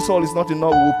 If this all is not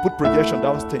enough, we'll put projection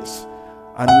downstairs,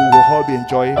 and we will all be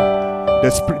enjoying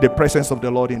the presence of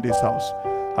the Lord in this house.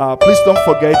 Please don't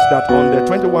forget that on the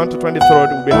 21 to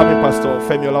 23rd, we'll be having Pastor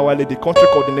Femi Olawale, the country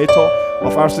coordinator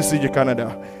of RCCG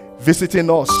Canada, visiting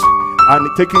us and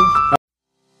taking...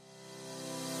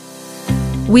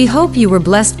 We hope you were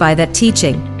blessed by that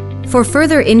teaching. For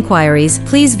further inquiries,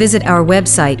 please visit our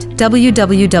website,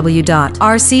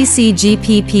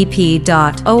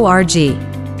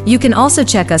 www.rccgppp.org. You can also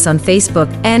check us on Facebook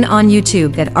and on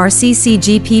YouTube at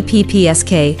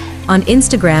RCCGPPPSK, on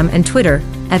Instagram and Twitter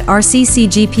at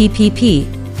RCCGPPP.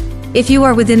 If you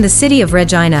are within the city of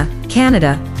Regina,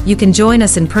 Canada, you can join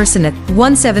us in person at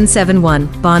 1771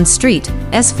 Bond Street,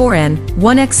 S4N,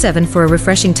 1X7 for a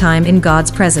refreshing time in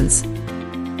God's presence.